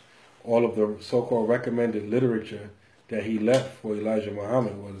why all of the so-called recommended literature that he left for Elijah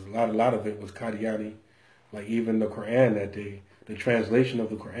Muhammad was a lot of it was Qadiani. Like even the Quran the translation of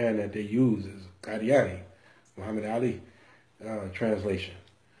the Quran that they use is Qadiani, Muhammad Ali translation,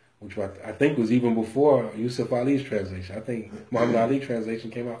 which I think was even before Yusuf Ali's translation. I think Muhammad Ali translation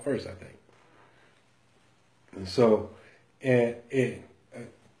came out first, I think. And so, if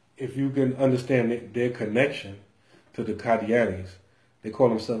you can understand their connection to the Qadianis, they call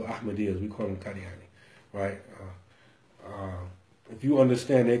themselves Ahmadiyyas, we call them Qadiani, right? If you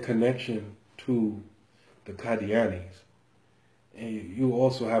understand their connection to the Qadianis, and you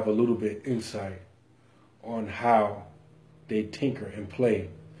also have a little bit insight on how they tinker and play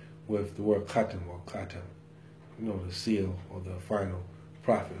with the word Khatam or Khatam, the seal or the final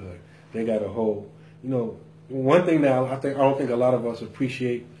prophethood. They got a whole, one thing that I don't think a lot of us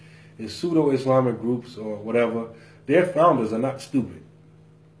appreciate is pseudo-Islamic groups or whatever. Their founders are not stupid.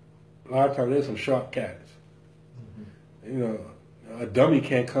 A lot of times there's some sharp cats. You know, a dummy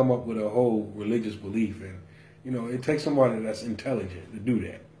can't come up with a whole religious belief, and you know, it takes somebody that's intelligent to do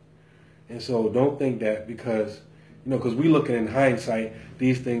that. And so don't think that because, you know, because we looking in hindsight,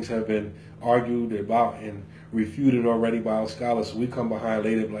 these things have been argued about and refuted already by our scholars. So we come behind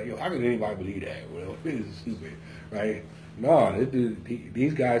later and be like, yo, how could anybody believe that? Well, this is stupid, right? No,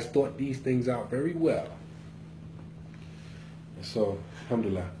 these guys thought these things out very well. And so,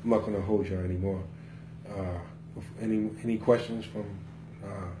 alhamdulillah, I'm not going to hold you anymore. Any questions from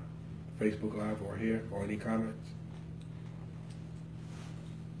Facebook Live or here, or any comments?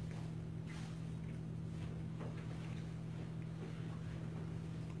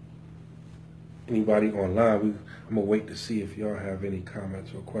 Anybody online? I'm gonna wait to see if y'all have any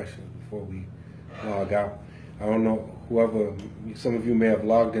comments or questions before we log out. I don't know, whoever, some of you may have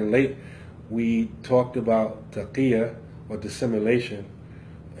logged in late. We talked about Taqiyyah or dissimulation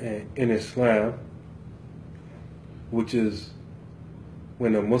in Islam, which is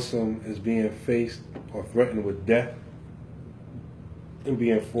when a Muslim is being faced or threatened with death and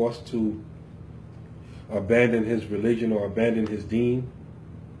being forced to abandon his religion or abandon his deen.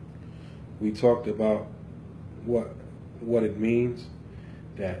 We talked about what it means,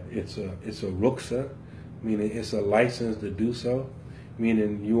 that it's a rukhsah, meaning it's a license to do so,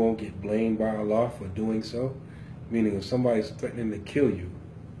 meaning you won't get blamed by Allah for doing so, meaning if somebody's threatening to kill you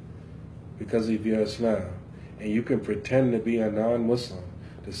because of your Islam, and you can pretend to be a non-Muslim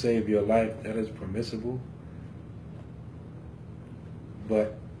to save your life, that is permissible.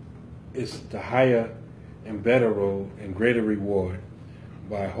 But it's the higher and better road and greater reward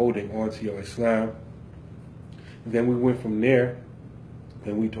by holding on to your Islam. And then we went from there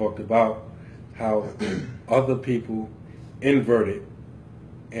and we talked about how other people invert it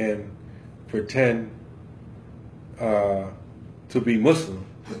and pretend to be Muslim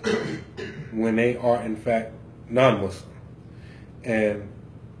when they are in fact non-Muslim. And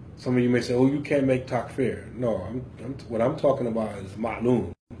some of you may say, oh, you can't make takfir. No, what I'm talking about is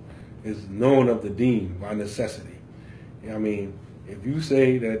ma'lum, is known of the deen by necessity. I mean, if you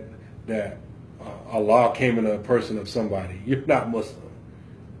say that Allah came in a person of somebody, you're not Muslim.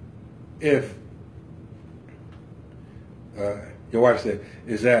 If your wife said,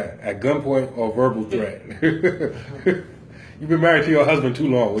 is that at gunpoint or verbal threat? You've been married to your husband too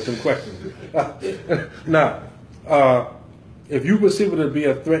long with some questions. Now, if you perceive it to be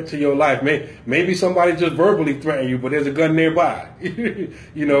a threat to your life, maybe somebody just verbally threatened you, but there's a gun nearby.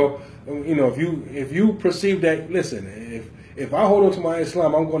 you know, if you perceive that, listen, if I hold on to my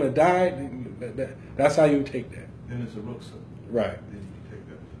Islam, I'm going to die. That's how you take that. Then it's a rukhsah. Right. Then you take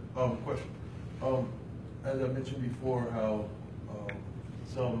that. Question. As I mentioned before, how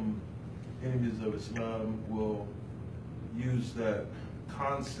some enemies of Islam will use that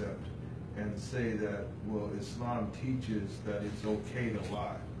concept and say that, well, Islam teaches that it's okay to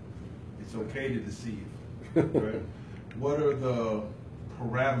lie. It's okay to deceive. Right? What are the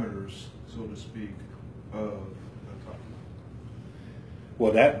parameters, so to speak, of the Taqiyyah?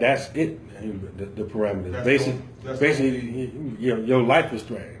 Well, that's it. The parameters. Basically, your life is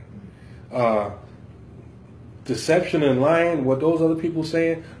threatened. Deception and lying, what those other people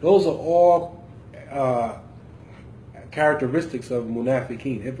saying, those are all characteristics of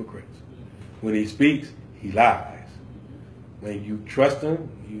munafiqeen, hypocrites. When he speaks, he lies. When you trust him,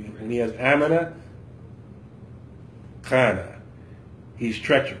 when he has amana, khana, he's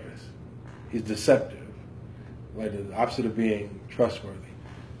treacherous, he's deceptive, like the opposite of being trustworthy.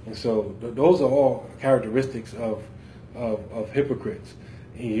 And so those are all characteristics of hypocrites.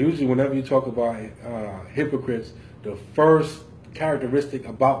 And usually whenever you talk about hypocrites, the first characteristic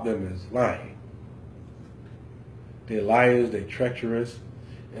about them is lying. They're liars, they're treacherous.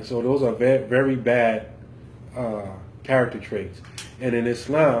 And so those are very, very bad character traits. And in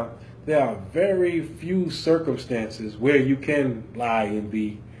Islam, there are very few circumstances where you can lie and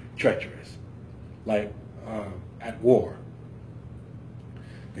be treacherous, like at war.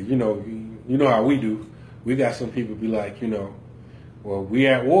 And you know how we do. We got some people be like, well, we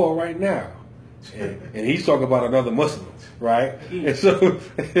at war right now, and he's talking about another Muslim, right? And so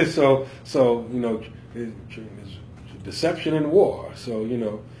deception and war. So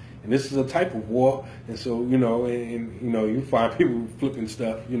and this is a type of war, and so you find people flipping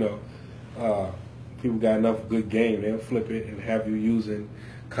stuff. People got enough good game, they'll flip it and have you using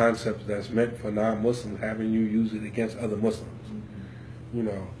concepts that's meant for non-Muslims, having you use it against other Muslims.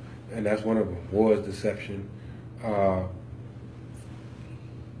 And that's one of them. War is deception.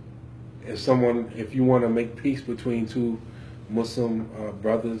 if you want to make peace between two Muslim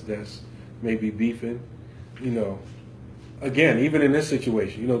brothers that's maybe beefing, again, even in this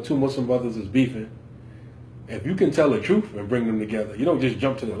situation, two Muslim brothers is beefing. If you can tell the truth and bring them together, you don't just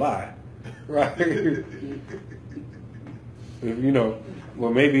jump to the lie, right?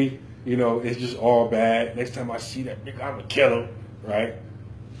 Well, maybe, it's just all bad. Next time I see that nigga, I'm going to kill him, right?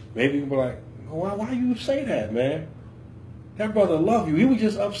 Maybe you'll be like, why you say that, man? That brother love you. He was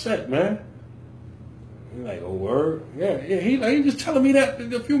just upset, man. You're like, oh, word? Yeah, he just telling me that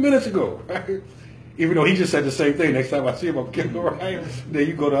a few minutes ago, right? Even though he just said the same thing. Next time I see him, I'm killing him, right? Then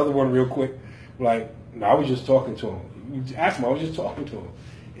you go to the other one real quick. Like, no, I was just talking to him. You ask him, I was just talking to him.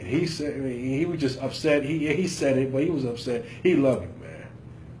 And he said, he was just upset. He said it, but he was upset. He loved you, man.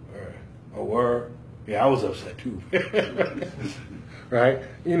 Oh, word? Yeah, I was upset too. Right?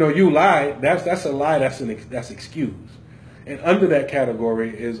 You lied. That's a lie. That's excused. And under that category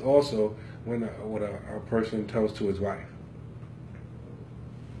is also when what a person tells to his wife.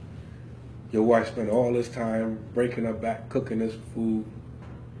 Your wife spent all this time breaking her back, cooking this food.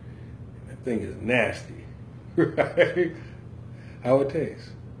 That thing is nasty. Right? How it tastes.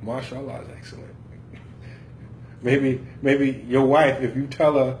 Mashallah is excellent. Maybe your wife, if you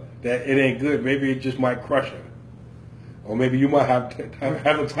tell her that it ain't good, maybe it just might crush her. Or maybe you might have the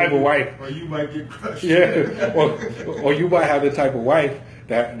type of wife. Or you might get crushed. Yeah. Or you might have the type of wife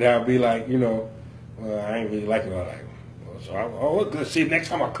that'll be like, well, I ain't really like it all that. So good. See, next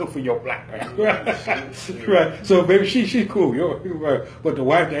time I cook for your black man. Right. So maybe she's cool. But the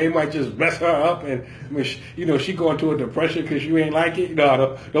wife, they might just mess her up, and she go into a depression because you ain't like it.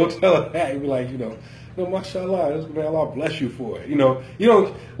 No, don't tell her that. You be like, no, mashallah, may Allah bless you for it. You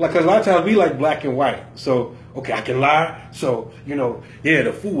don't like, because a lot of times we like black and white. So okay, I can lie. So yeah,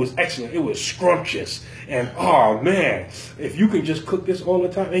 the food was excellent. It was scrumptious, and oh man, if you can just cook this all the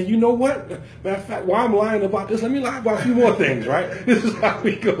time. And you know what? Matter of fact, while I'm lying about this, let me lie about a few more things. Right? This is how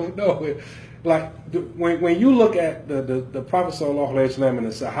we go. No, like when you look at the Prophet Sallallahu Alaihi Wasallam and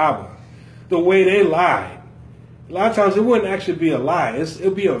the Sahaba, the way they lied. A lot of times it wouldn't actually be a lie.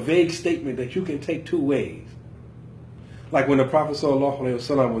 It'll be a vague statement that you can take two ways. Like when the Prophet Sallallahu Alaihi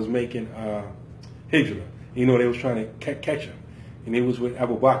Wasallam was making hijrah. They was trying to catch him. And he was with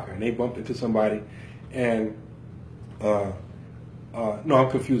Abu Bakr. And they bumped into somebody. And, no, I'm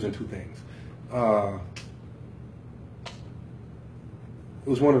confusing two things. It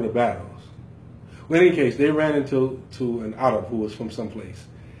was one of the battles. Well, in any case, they ran into an Arab who was from someplace.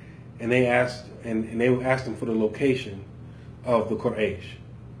 And they asked him for the location of the Quraysh.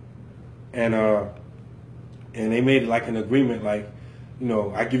 And they made like an agreement, like,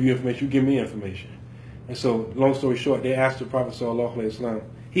 I give you information, you give me information. And so, long story short, they asked the Prophet Sallallahu Alaihi Wasallam.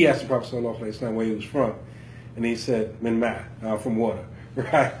 He asked the Prophet Sallallahu Alaihi Wasallam where he was from, and he said, "Min ma," from water,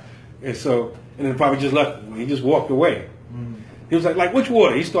 right? And then the Prophet just left him. He just walked away. Mm-hmm. He was like which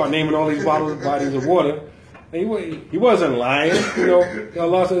water? He started naming all these bodies of water. And he wasn't lying.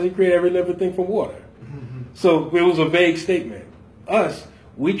 Allah says He created every living thing from water. Mm-hmm. So it was a vague statement. Us,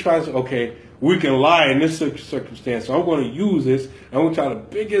 we try to say, we can lie in this circumstance, so I'm going to use this. I'm going to try the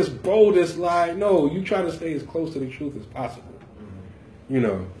biggest, boldest lie. No, you try to stay as close to the truth as possible,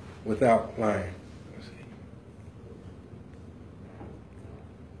 without lying. Let's see.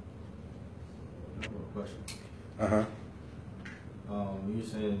 I have a question. Uh-huh. You're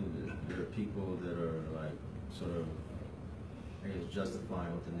saying that there are people that are like sort of, I guess,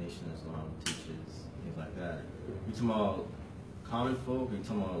 justifying what the Nation of Islam teaches, things like that. You talking about common folk? Are you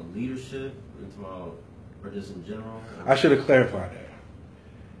talking about leadership? Are you talking about, or just in general? I should have clarified that.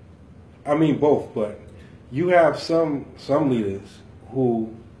 I mean both, but you have some leaders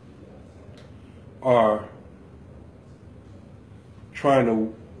who are trying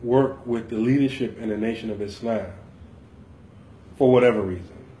to work with the leadership in the Nation of Islam for whatever reason.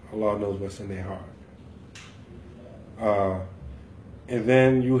 Allah knows what's in their heart. And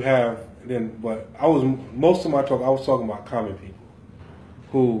then you have, but most of my talk, I was talking about common people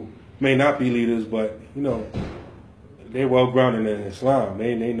who may not be leaders, but they're well grounded in Islam.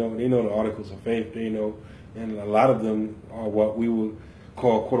 They know the articles of faith. They know, and a lot of them are what we would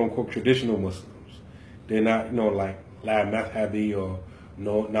call quote unquote traditional Muslims. They're not like la madhhabi or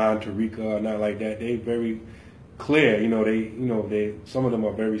non-tariqa or not like that. They very clear. They some of them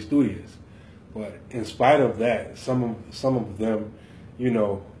are very studious. But in spite of that, some of them,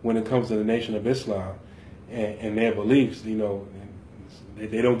 when it comes to the Nation of Islam and their beliefs, they don't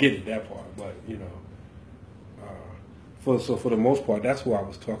get it that part. But for the most part, that's who I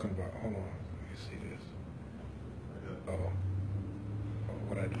was talking about. Hold on, let me see this.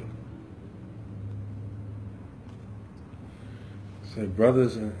 What I do? Said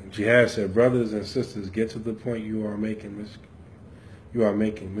brothers, Jihad said, brothers and sisters, get to the point you are making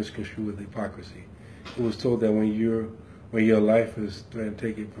misconstrued with hypocrisy. It was told that when your life is threatened,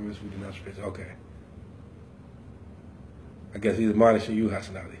 take it permissibly, do not space. Okay. I guess he's admonishing you,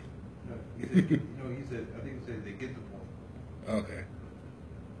 Hassan Ali. No, he said, he said, I think he said they get the point. Okay.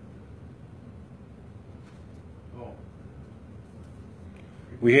 Oh.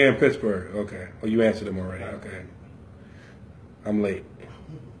 We here in Pittsburgh. Okay. Oh, you answered him already. Okay. I'm late.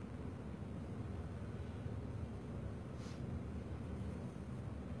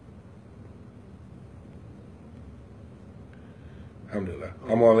 Alhamdulillah.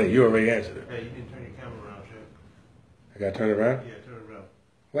 I'm all late. You already answered it. Hey, you didn't turn your camera around, Chef. I got to turn it around? Yeah, turn it around.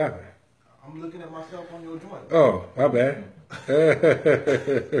 What happened? I'm looking at myself on your joint. Oh, my bad.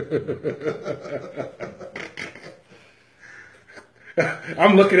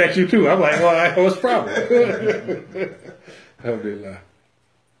 I'm looking at you too. I'm like, well, what's the problem? Alhamdulillah.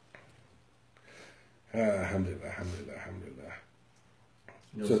 Alhamdulillah, alhamdulillah, alhamdulillah.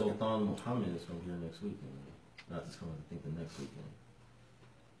 You know, So- Sultan Muhammad is from here next weekend. Not this coming, I think the next weekend.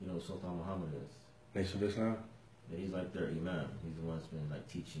 You know who Sultan Muhammad is? Nation of Islam? Yeah, he's like their imam. He's the one that's been like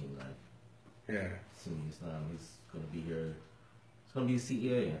teaching like Yeah. Sunni Islam. He's gonna be here. It's gonna be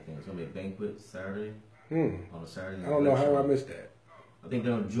CEA, I think. It's gonna be a banquet Saturday. On a Saturday. I don't know how I missed that. I think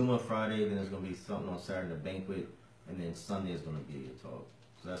they're on Juma Friday, then there's gonna be something on Saturday, a banquet, and then Sunday is gonna be a talk.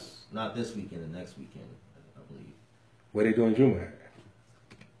 So that's not this weekend, the next weekend, I believe. Where they doing Juma at?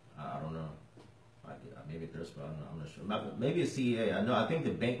 I don't know. Maybe there's, but I'm not sure. Maybe it's CEA. I think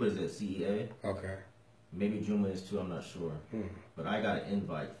the banquet is at CEA. Okay. Maybe Juma is too. I'm not sure. But I got an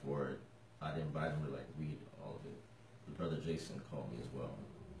invite for it. I didn't really like read all of it. The brother Jason called me as well.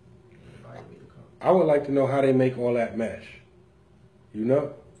 He invited me to come. I would like to know how they make all that mesh. You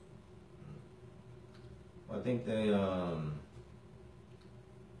know? Well, I think they,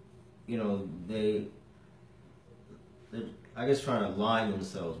 you know, they're, I guess, trying to align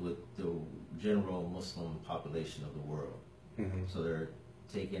themselves with the general Muslim population of the world. So they're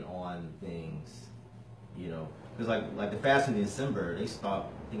taking on things, you know, because like the fasting in December, they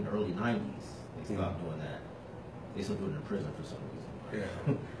stopped, I think, in the early 90s. They stopped doing that. They still do it in prison for some reason.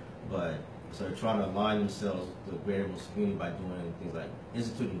 Yeah. But so they're trying to align themselves with the greater Muslim community by doing things like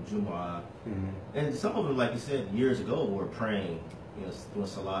instituting Jumu'ah. And some of them, like you said, years ago were praying, you know, doing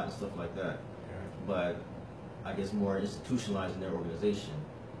salat and stuff like that. But I guess more institutionalized in their organization,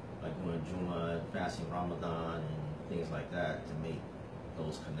 like doing Jumu'ah, fasting Ramadan, and things like that to make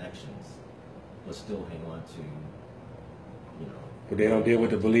those connections, but still hang on to, you know. But they don't deal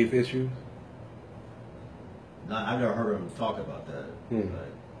with the belief issues? I've never heard them talk about that.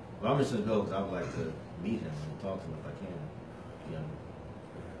 But I'm just gonna go because I would like to meet him and talk to him if I can. Yeah.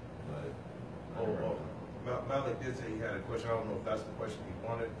 But Malik did say he had a question. I don't know if that's the question he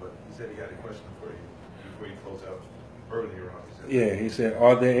wanted, but he said he had a question for you before you close out earlier on. Yeah, he said,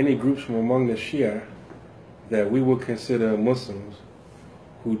 are there any groups from among the Shia that we would consider Muslims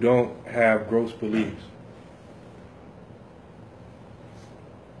who don't have gross beliefs?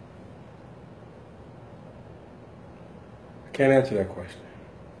 I can't answer that question.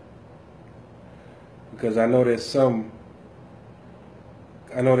 Because I know there's some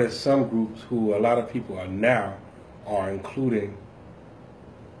groups who a lot of people are including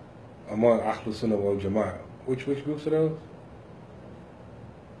among Ahlus-sunnah wal-Jamaa'ah. Which groups are those?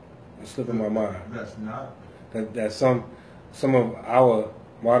 It's slipping my mind. That's not. That some of our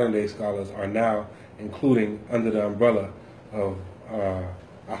modern day scholars are now including under the umbrella of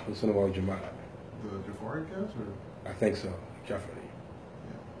Ahlus-sunnah wal-Jamaa'ah. The Jafari cast, or? I think so, Jafari.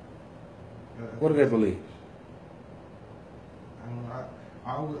 Yeah. What do they believe? I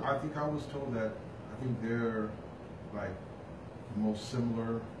don't know. I think I was told that I think they're like the most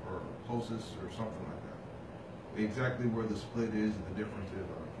similar or closest or something like that. Exactly where the split is and the differences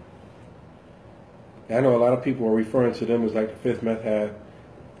are. I know a lot of people are referring to them as like the fifth madhab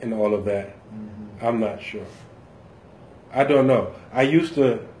and all of that. I'm not sure. I don't know. I used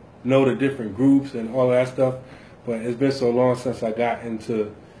to know the different groups and all that stuff, but it's been so long since I got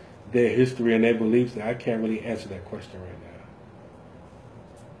into their history and their beliefs that I can't really answer that question right now.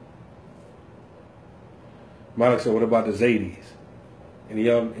 Malik said, what about the Zaydis? Any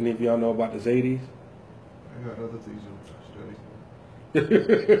of y'all know about the Zaydis? I got other things to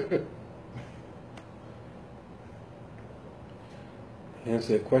study. And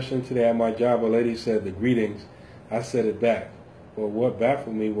said, question today at my job, a lady said the greetings. I said it back. But what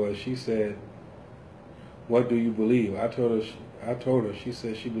baffled me was she said, what do you believe? I told her, she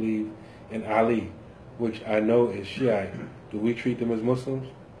said she believed in Ali, which I know is Shiite. Do we treat them as Muslims?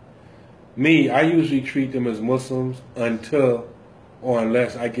 Me, I usually treat them as Muslims until or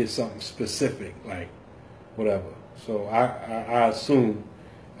unless I get something specific, like whatever. So I assume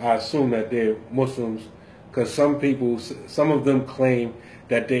that they're Muslims, because some of them claim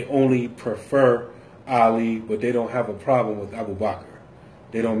that they only prefer Ali, but they don't have a problem with Abu Bakr.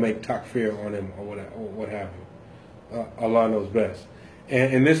 They don't make takfir on him or what have you. Allah knows best.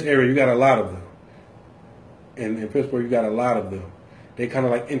 And in this area, you got a lot of them. In Pittsburgh, you got a lot of them. They kind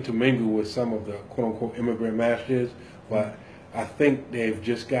of like intermingle with some of the quote-unquote immigrant masjids, but I think they've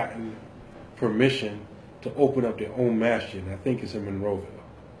just gotten permission to open up their own masjid. I think it's in Monroeville.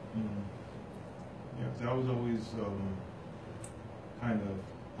 Yeah, so I was always kind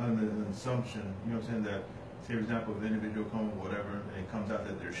of under the assumption, you know what I'm saying, that, say for example, if an individual comes or whatever, and it comes out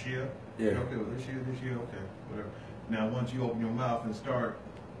that they're Shia, Yeah. okay, well, they're Shia, okay, whatever. Now, once you open your mouth and start,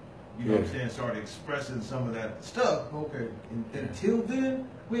 you know what I'm saying, start expressing some of that stuff, okay, until then,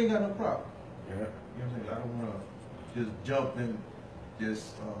 we ain't got no problem. Yeah. You know what I'm saying? I don't want to just jump and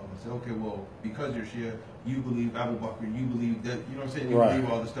just say, okay, well, because you're Shia, you believe Abu Bakr, you believe that, you know what I'm saying, you Right.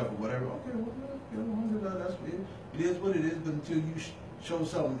 believe all this stuff or whatever. Okay, well, you know, that's what it is what it is, but until you show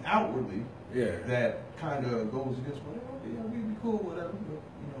something outwardly that kind of goes against whatever, okay, yeah, we'd be cool, whatever, but,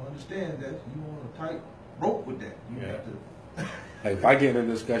 you know, understand that you want a tight rope with that. You have to. Like if I get in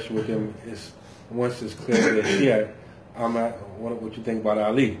a discussion with them, once it's clear that Shia, I'm at, what you think about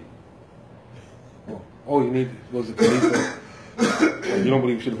Ali? Oh, you need was a Khalifa. You don't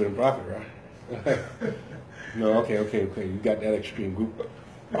believe he should have been a prophet, right? No, okay. You got that extreme group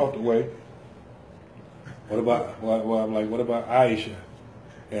out the way. What about? Well, I'm like, what about Aisha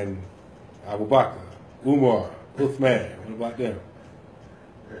and Abu Bakr, Umar, Uthman? What about them?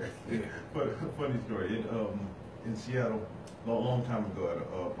 Yeah. But funny story. In Seattle, a long time ago, at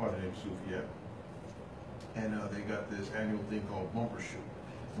a party named Sufiyat, and they got this annual thing called Bumper Shoot,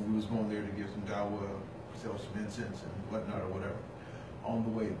 and we was going there to give some dawah, sell some incense and whatnot or whatever. On the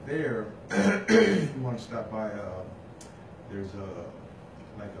way there, we want to stop by. There's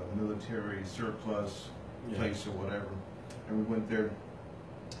like a military surplus place or whatever, and we went there,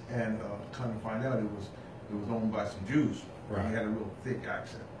 and kind of find out it was owned by some Jews. Right. He had a real thick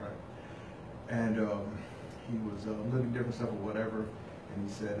accent, right? And he was looking different stuff or whatever, and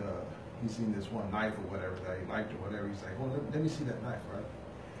he said he seen this one knife or whatever that he liked or whatever. He's like, well, let me see that knife, right?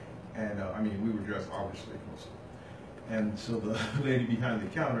 And I mean, we were dressed obviously. And so the lady behind the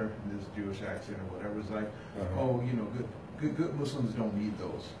counter, in this Jewish accent or whatever, was like, oh, you know, good Muslims don't need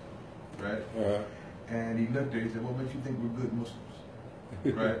those, right? And he looked at her, he said, what makes you think we're good Muslims,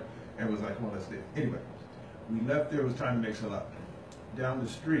 right? And was like, come on, let's do it. Anyway, we left there, it was time to make salat. Down the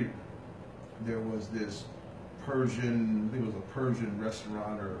street, there was this Persian, I think it was a Persian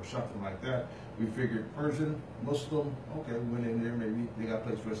restaurant or something like that. We figured Persian, Muslim, okay, we went in there, maybe they got a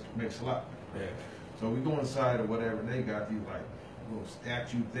place for us to make salat. Yeah. So we go inside or whatever, and they got these like little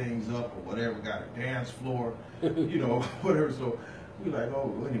statue things up or whatever, got a dance floor, you know, whatever. So we like, oh,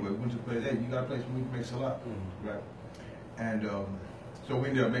 well, anyway, we went to the place, hey, you got a place where we can make salat, right? And so we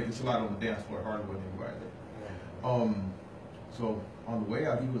ended up making salat on the dance floor, hardly wasn't anybody there. So on the way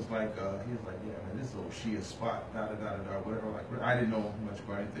out, he was like, yeah, man, this little Shia spot, whatever. Like, I didn't know much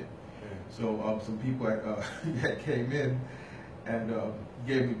about anything. So some people that came in and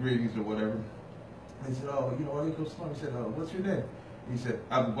gave me greetings or whatever. He said, oh, you know, Alaikum Salam. He said, what's your name? He said,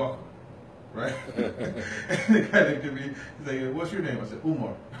 Abu Bakr, right? And the guy looked at me, he's like, what's your name? I said,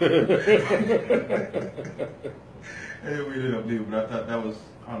 Umar. And then we ended up leaving, but I thought that was,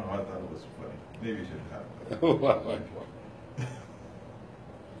 I don't know, I thought it was funny. Maybe it shouldn't happen.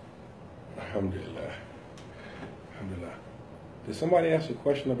 Alhamdulillah. Alhamdulillah. Did somebody ask a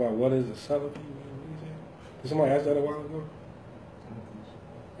question about what is a Salafi? Did somebody ask that a while ago?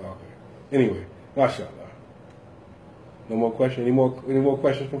 Okay. Anyway, mashallah. No more questions? Any more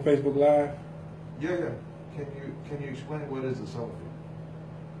questions from Facebook Live? Yeah. Can you explain what is a Salafi?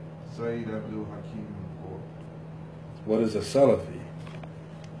 Sayyid Abdul Hakim. What is a Salafi?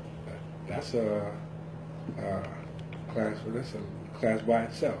 That's a class. That's a class by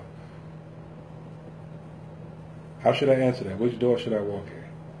itself. How should I answer that? Which door should I walk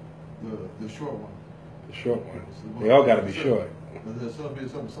in? The short one. The short one. They all got to be short. The Salafi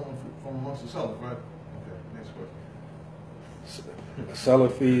is someone from amongst the Salaf, right? Okay. Next question. A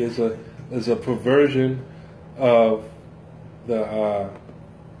Salafi is a perversion of the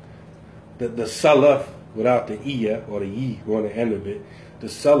Salaf without the iya or the yi on the end of it. The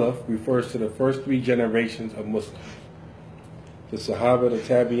Salaf refers to the first three generations of Muslims. The Sahaba, the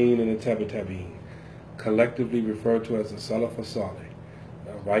Tabi'een, and the Tabi'een, collectively referred to as the Salaf as-Salih,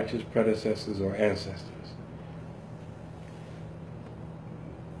 righteous predecessors or ancestors.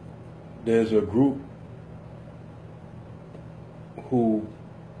 There's a group who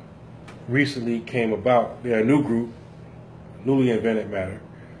recently came about. They're a new group, newly invented matter,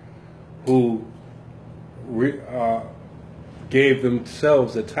 who gave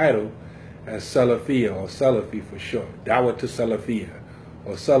themselves the title as Salafiyah, or Salafi for short. Dawah to Salafiyah,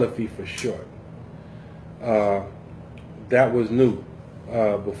 or Salafi for short. That was new.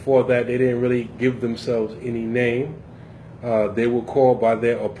 Before that, they didn't really give themselves any name. They were called by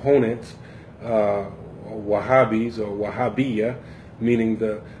their opponents Wahhabis or Wahhabiyah, meaning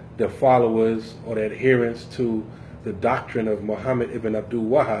the followers or the adherents to the doctrine of Muhammad ibn Abdul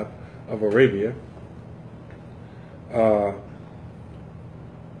Wahhab of Arabia.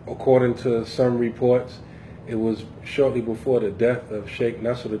 According to some reports, it was shortly before the death of Sheikh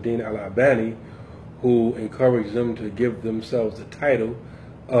Nasruddin al-Albani who encouraged them to give themselves the title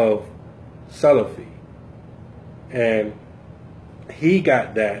of Salafi. And he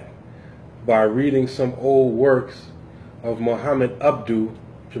got that by reading some old works of Muhammad Abdu,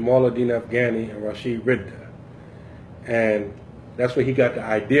 Jamaluddin Afghani, and Rashid Ridda. And that's where he got the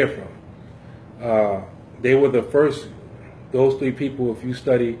idea from. They were the first, those three people, if you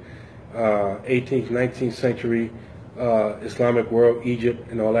study 18th, 19th century Islamic world, Egypt,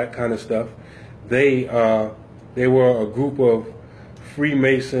 and all that kind of stuff, they were a group of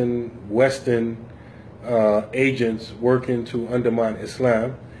Freemason, Western agents working to undermine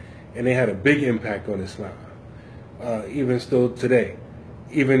Islam, and they had a big impact on Islam, even still today.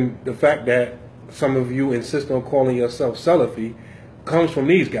 Even the fact that some of you insist on calling yourself Salafi comes from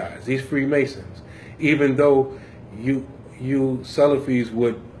these guys, these Freemasons. Even though you Salafis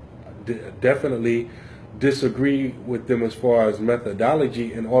would definitely disagree with them as far as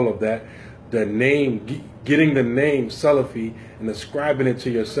methodology and all of that, the name, getting the name Salafi and ascribing it to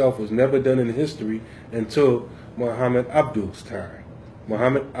yourself was never done in history until Muhammad Abdul's time.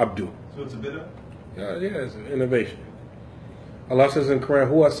 Muhammad Abdul. So it's a bid'ah? Yeah, it's an innovation. Allah says in the Quran,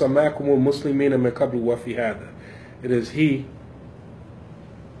 "Huwa samakumul muslimina min qablu wa fi hada." It is He,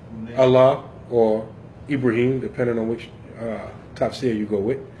 Allah or Ibrahim, depending on which tafsir you go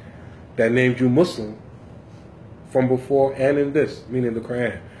with, that named you Muslim from before and in this, meaning the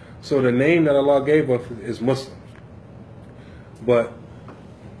Quran. So the name that Allah gave us is Muslims. But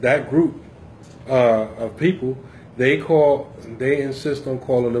that group of people, they insist on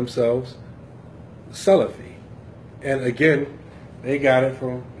calling themselves Salafi. And again, they got it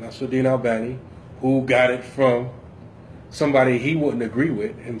from Nasruddin Albani, who got it from somebody he wouldn't agree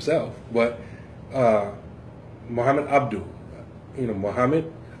with himself, but Muhammad Abdu,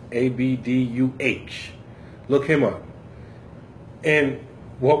 Muhammad, Abduh. Look him up. And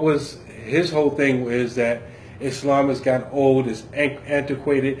what was his whole thing is that Islam has gotten old, it's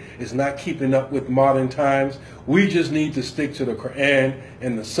antiquated, it's not keeping up with modern times. We just need to stick to the Quran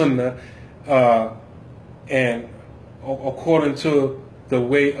and the Sunnah, and according to the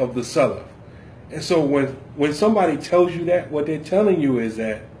way of the Salaf. And so when somebody tells you that, what they're telling you is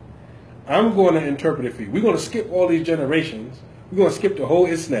that I'm going to interpret it for you. We're going to skip all these generations. We're going to skip the whole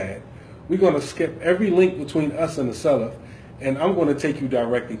Isnad. We're going to skip every link between us and the Salaf, and I'm going to take you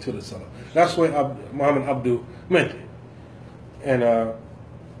directly to the Salaf. That's what Muhammad Abdul meant it. And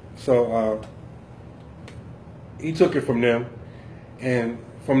so he took it from them, and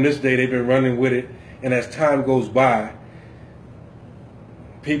from this day they've been running with it. And as time goes by,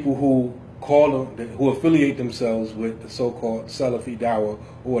 people who who affiliate themselves with the so-called Salafi Dawah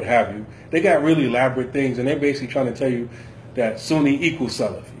or what have you, they got really elaborate things, and they're basically trying to tell you that Sunni equals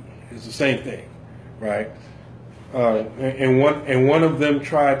Salafi. It's the same thing, right? And one of them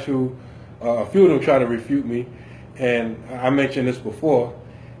tried to, a few of them tried to refute me, and I mentioned this before.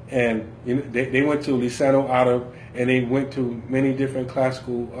 And they went to Lisano Arab, and they went to many different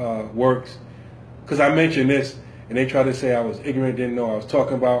classical works, because I mentioned this, and they tried to say I was ignorant, didn't know what I was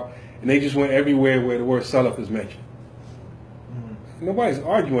talking about, and they just went everywhere where the word Salaf is mentioned. Mm-hmm. Nobody's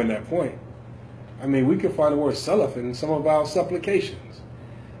arguing that point. I mean, we can find the word Salaf in some of our supplications.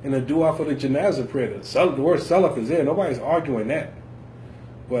 In the dua for the janazah prayer, the word Salaf is there. Nobody's arguing that.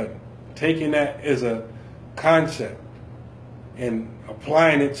 But taking that as a concept and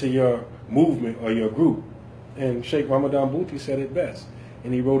applying it to your movement or your group, and Sheikh Ramadan Bhuti said it best.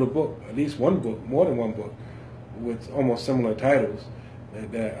 And he wrote a book, at least one book, more than one book, with almost similar titles.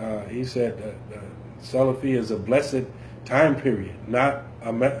 He said that Salafi is a blessed time period, not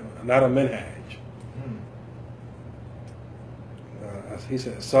a manhaj. He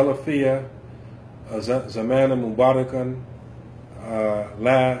said Salafiyya zamana mubarakan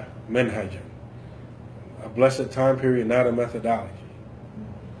la manhajan, a blessed time period, not a methodology.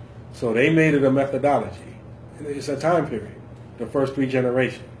 So they made it a methodology. It's a time period, the first three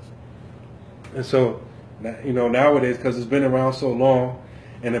generations. And so You know, nowadays, because it's been around so long,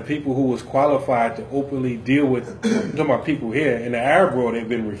 and the people who was qualified to openly deal with, I'm talking about people here, in the Arab world, they've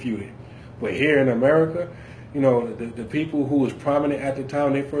been refuted. But here in America, you know, the people who was prominent at the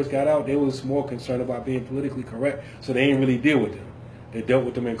time they first got out, they was more concerned about being politically correct, so they didn't really deal with them. They dealt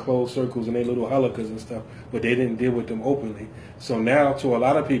with them in closed circles and their little halakas and stuff, but they didn't deal with them openly. So now, to a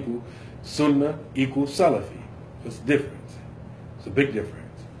lot of people, Sunnah equals Salafi. It's different. It's a big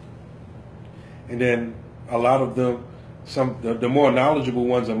difference. And then a lot of them, the more knowledgeable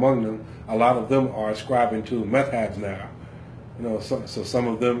ones among them, a lot of them are ascribing to madhabs now. You know, so some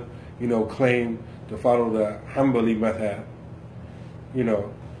of them, you know, claim to follow the Hanbali madhab. You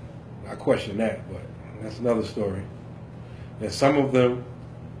know, I question that, but that's another story. And some of them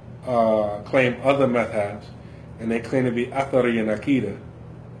claim other madhabs, and they claim to be Athari and Aqidah.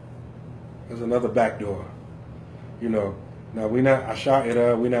 There's another backdoor. You know, now we're not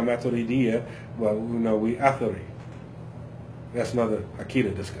Asha'ira, we're not Maturidiyya, but you know, we Athari. That's another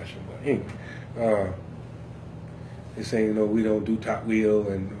Aqidah discussion. But anyway, they're saying, you know, we don't do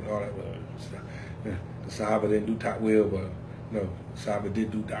Taqiyyah and all that stuff. The Sahaba didn't do Taqiyyah, but no, the Sahaba did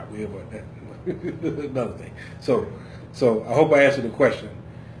do Taqiyyah, but that's another thing. So I hope I answered the question.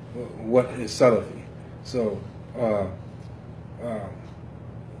 What is Salafi? So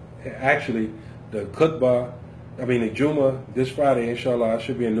actually, the khutbah, the Jummah this Friday, inshallah, I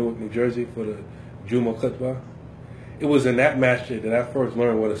should be in Newark, New Jersey for the Jummah khutbah. It was in that masjid that I first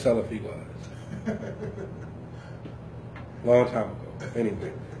learned what a Salafi was. Long time ago.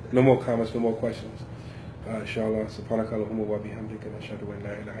 Anyway, no more comments, no more questions. Inshallah, subhanaka Allahumma wa bihamdika nashhadu an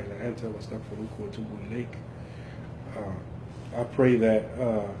la ilaha illa anta wa astaghfiruka wa atubu ilayk. I pray that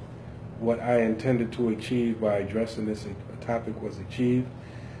what I intended to achieve by addressing this topic was achieved.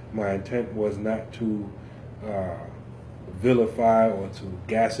 My intent was not to vilify or to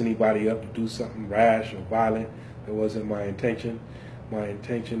gas anybody up to do something rash or violent. That wasn't my intention. My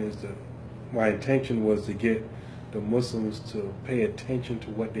intention was to get the Muslims to pay attention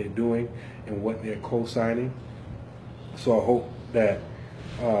to what they're doing and what they're co-signing. So I hope that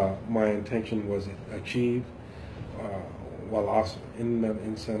my intention was achieved. والعصر إن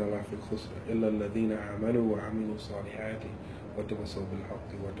الإنسان لفي خسر إلا الذين آمنوا وعملوا الصالحات وتواصوا بالحق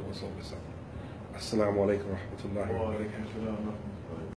وتواصوا بالصبر. السلام عليكم ورحمة الله وبركاته.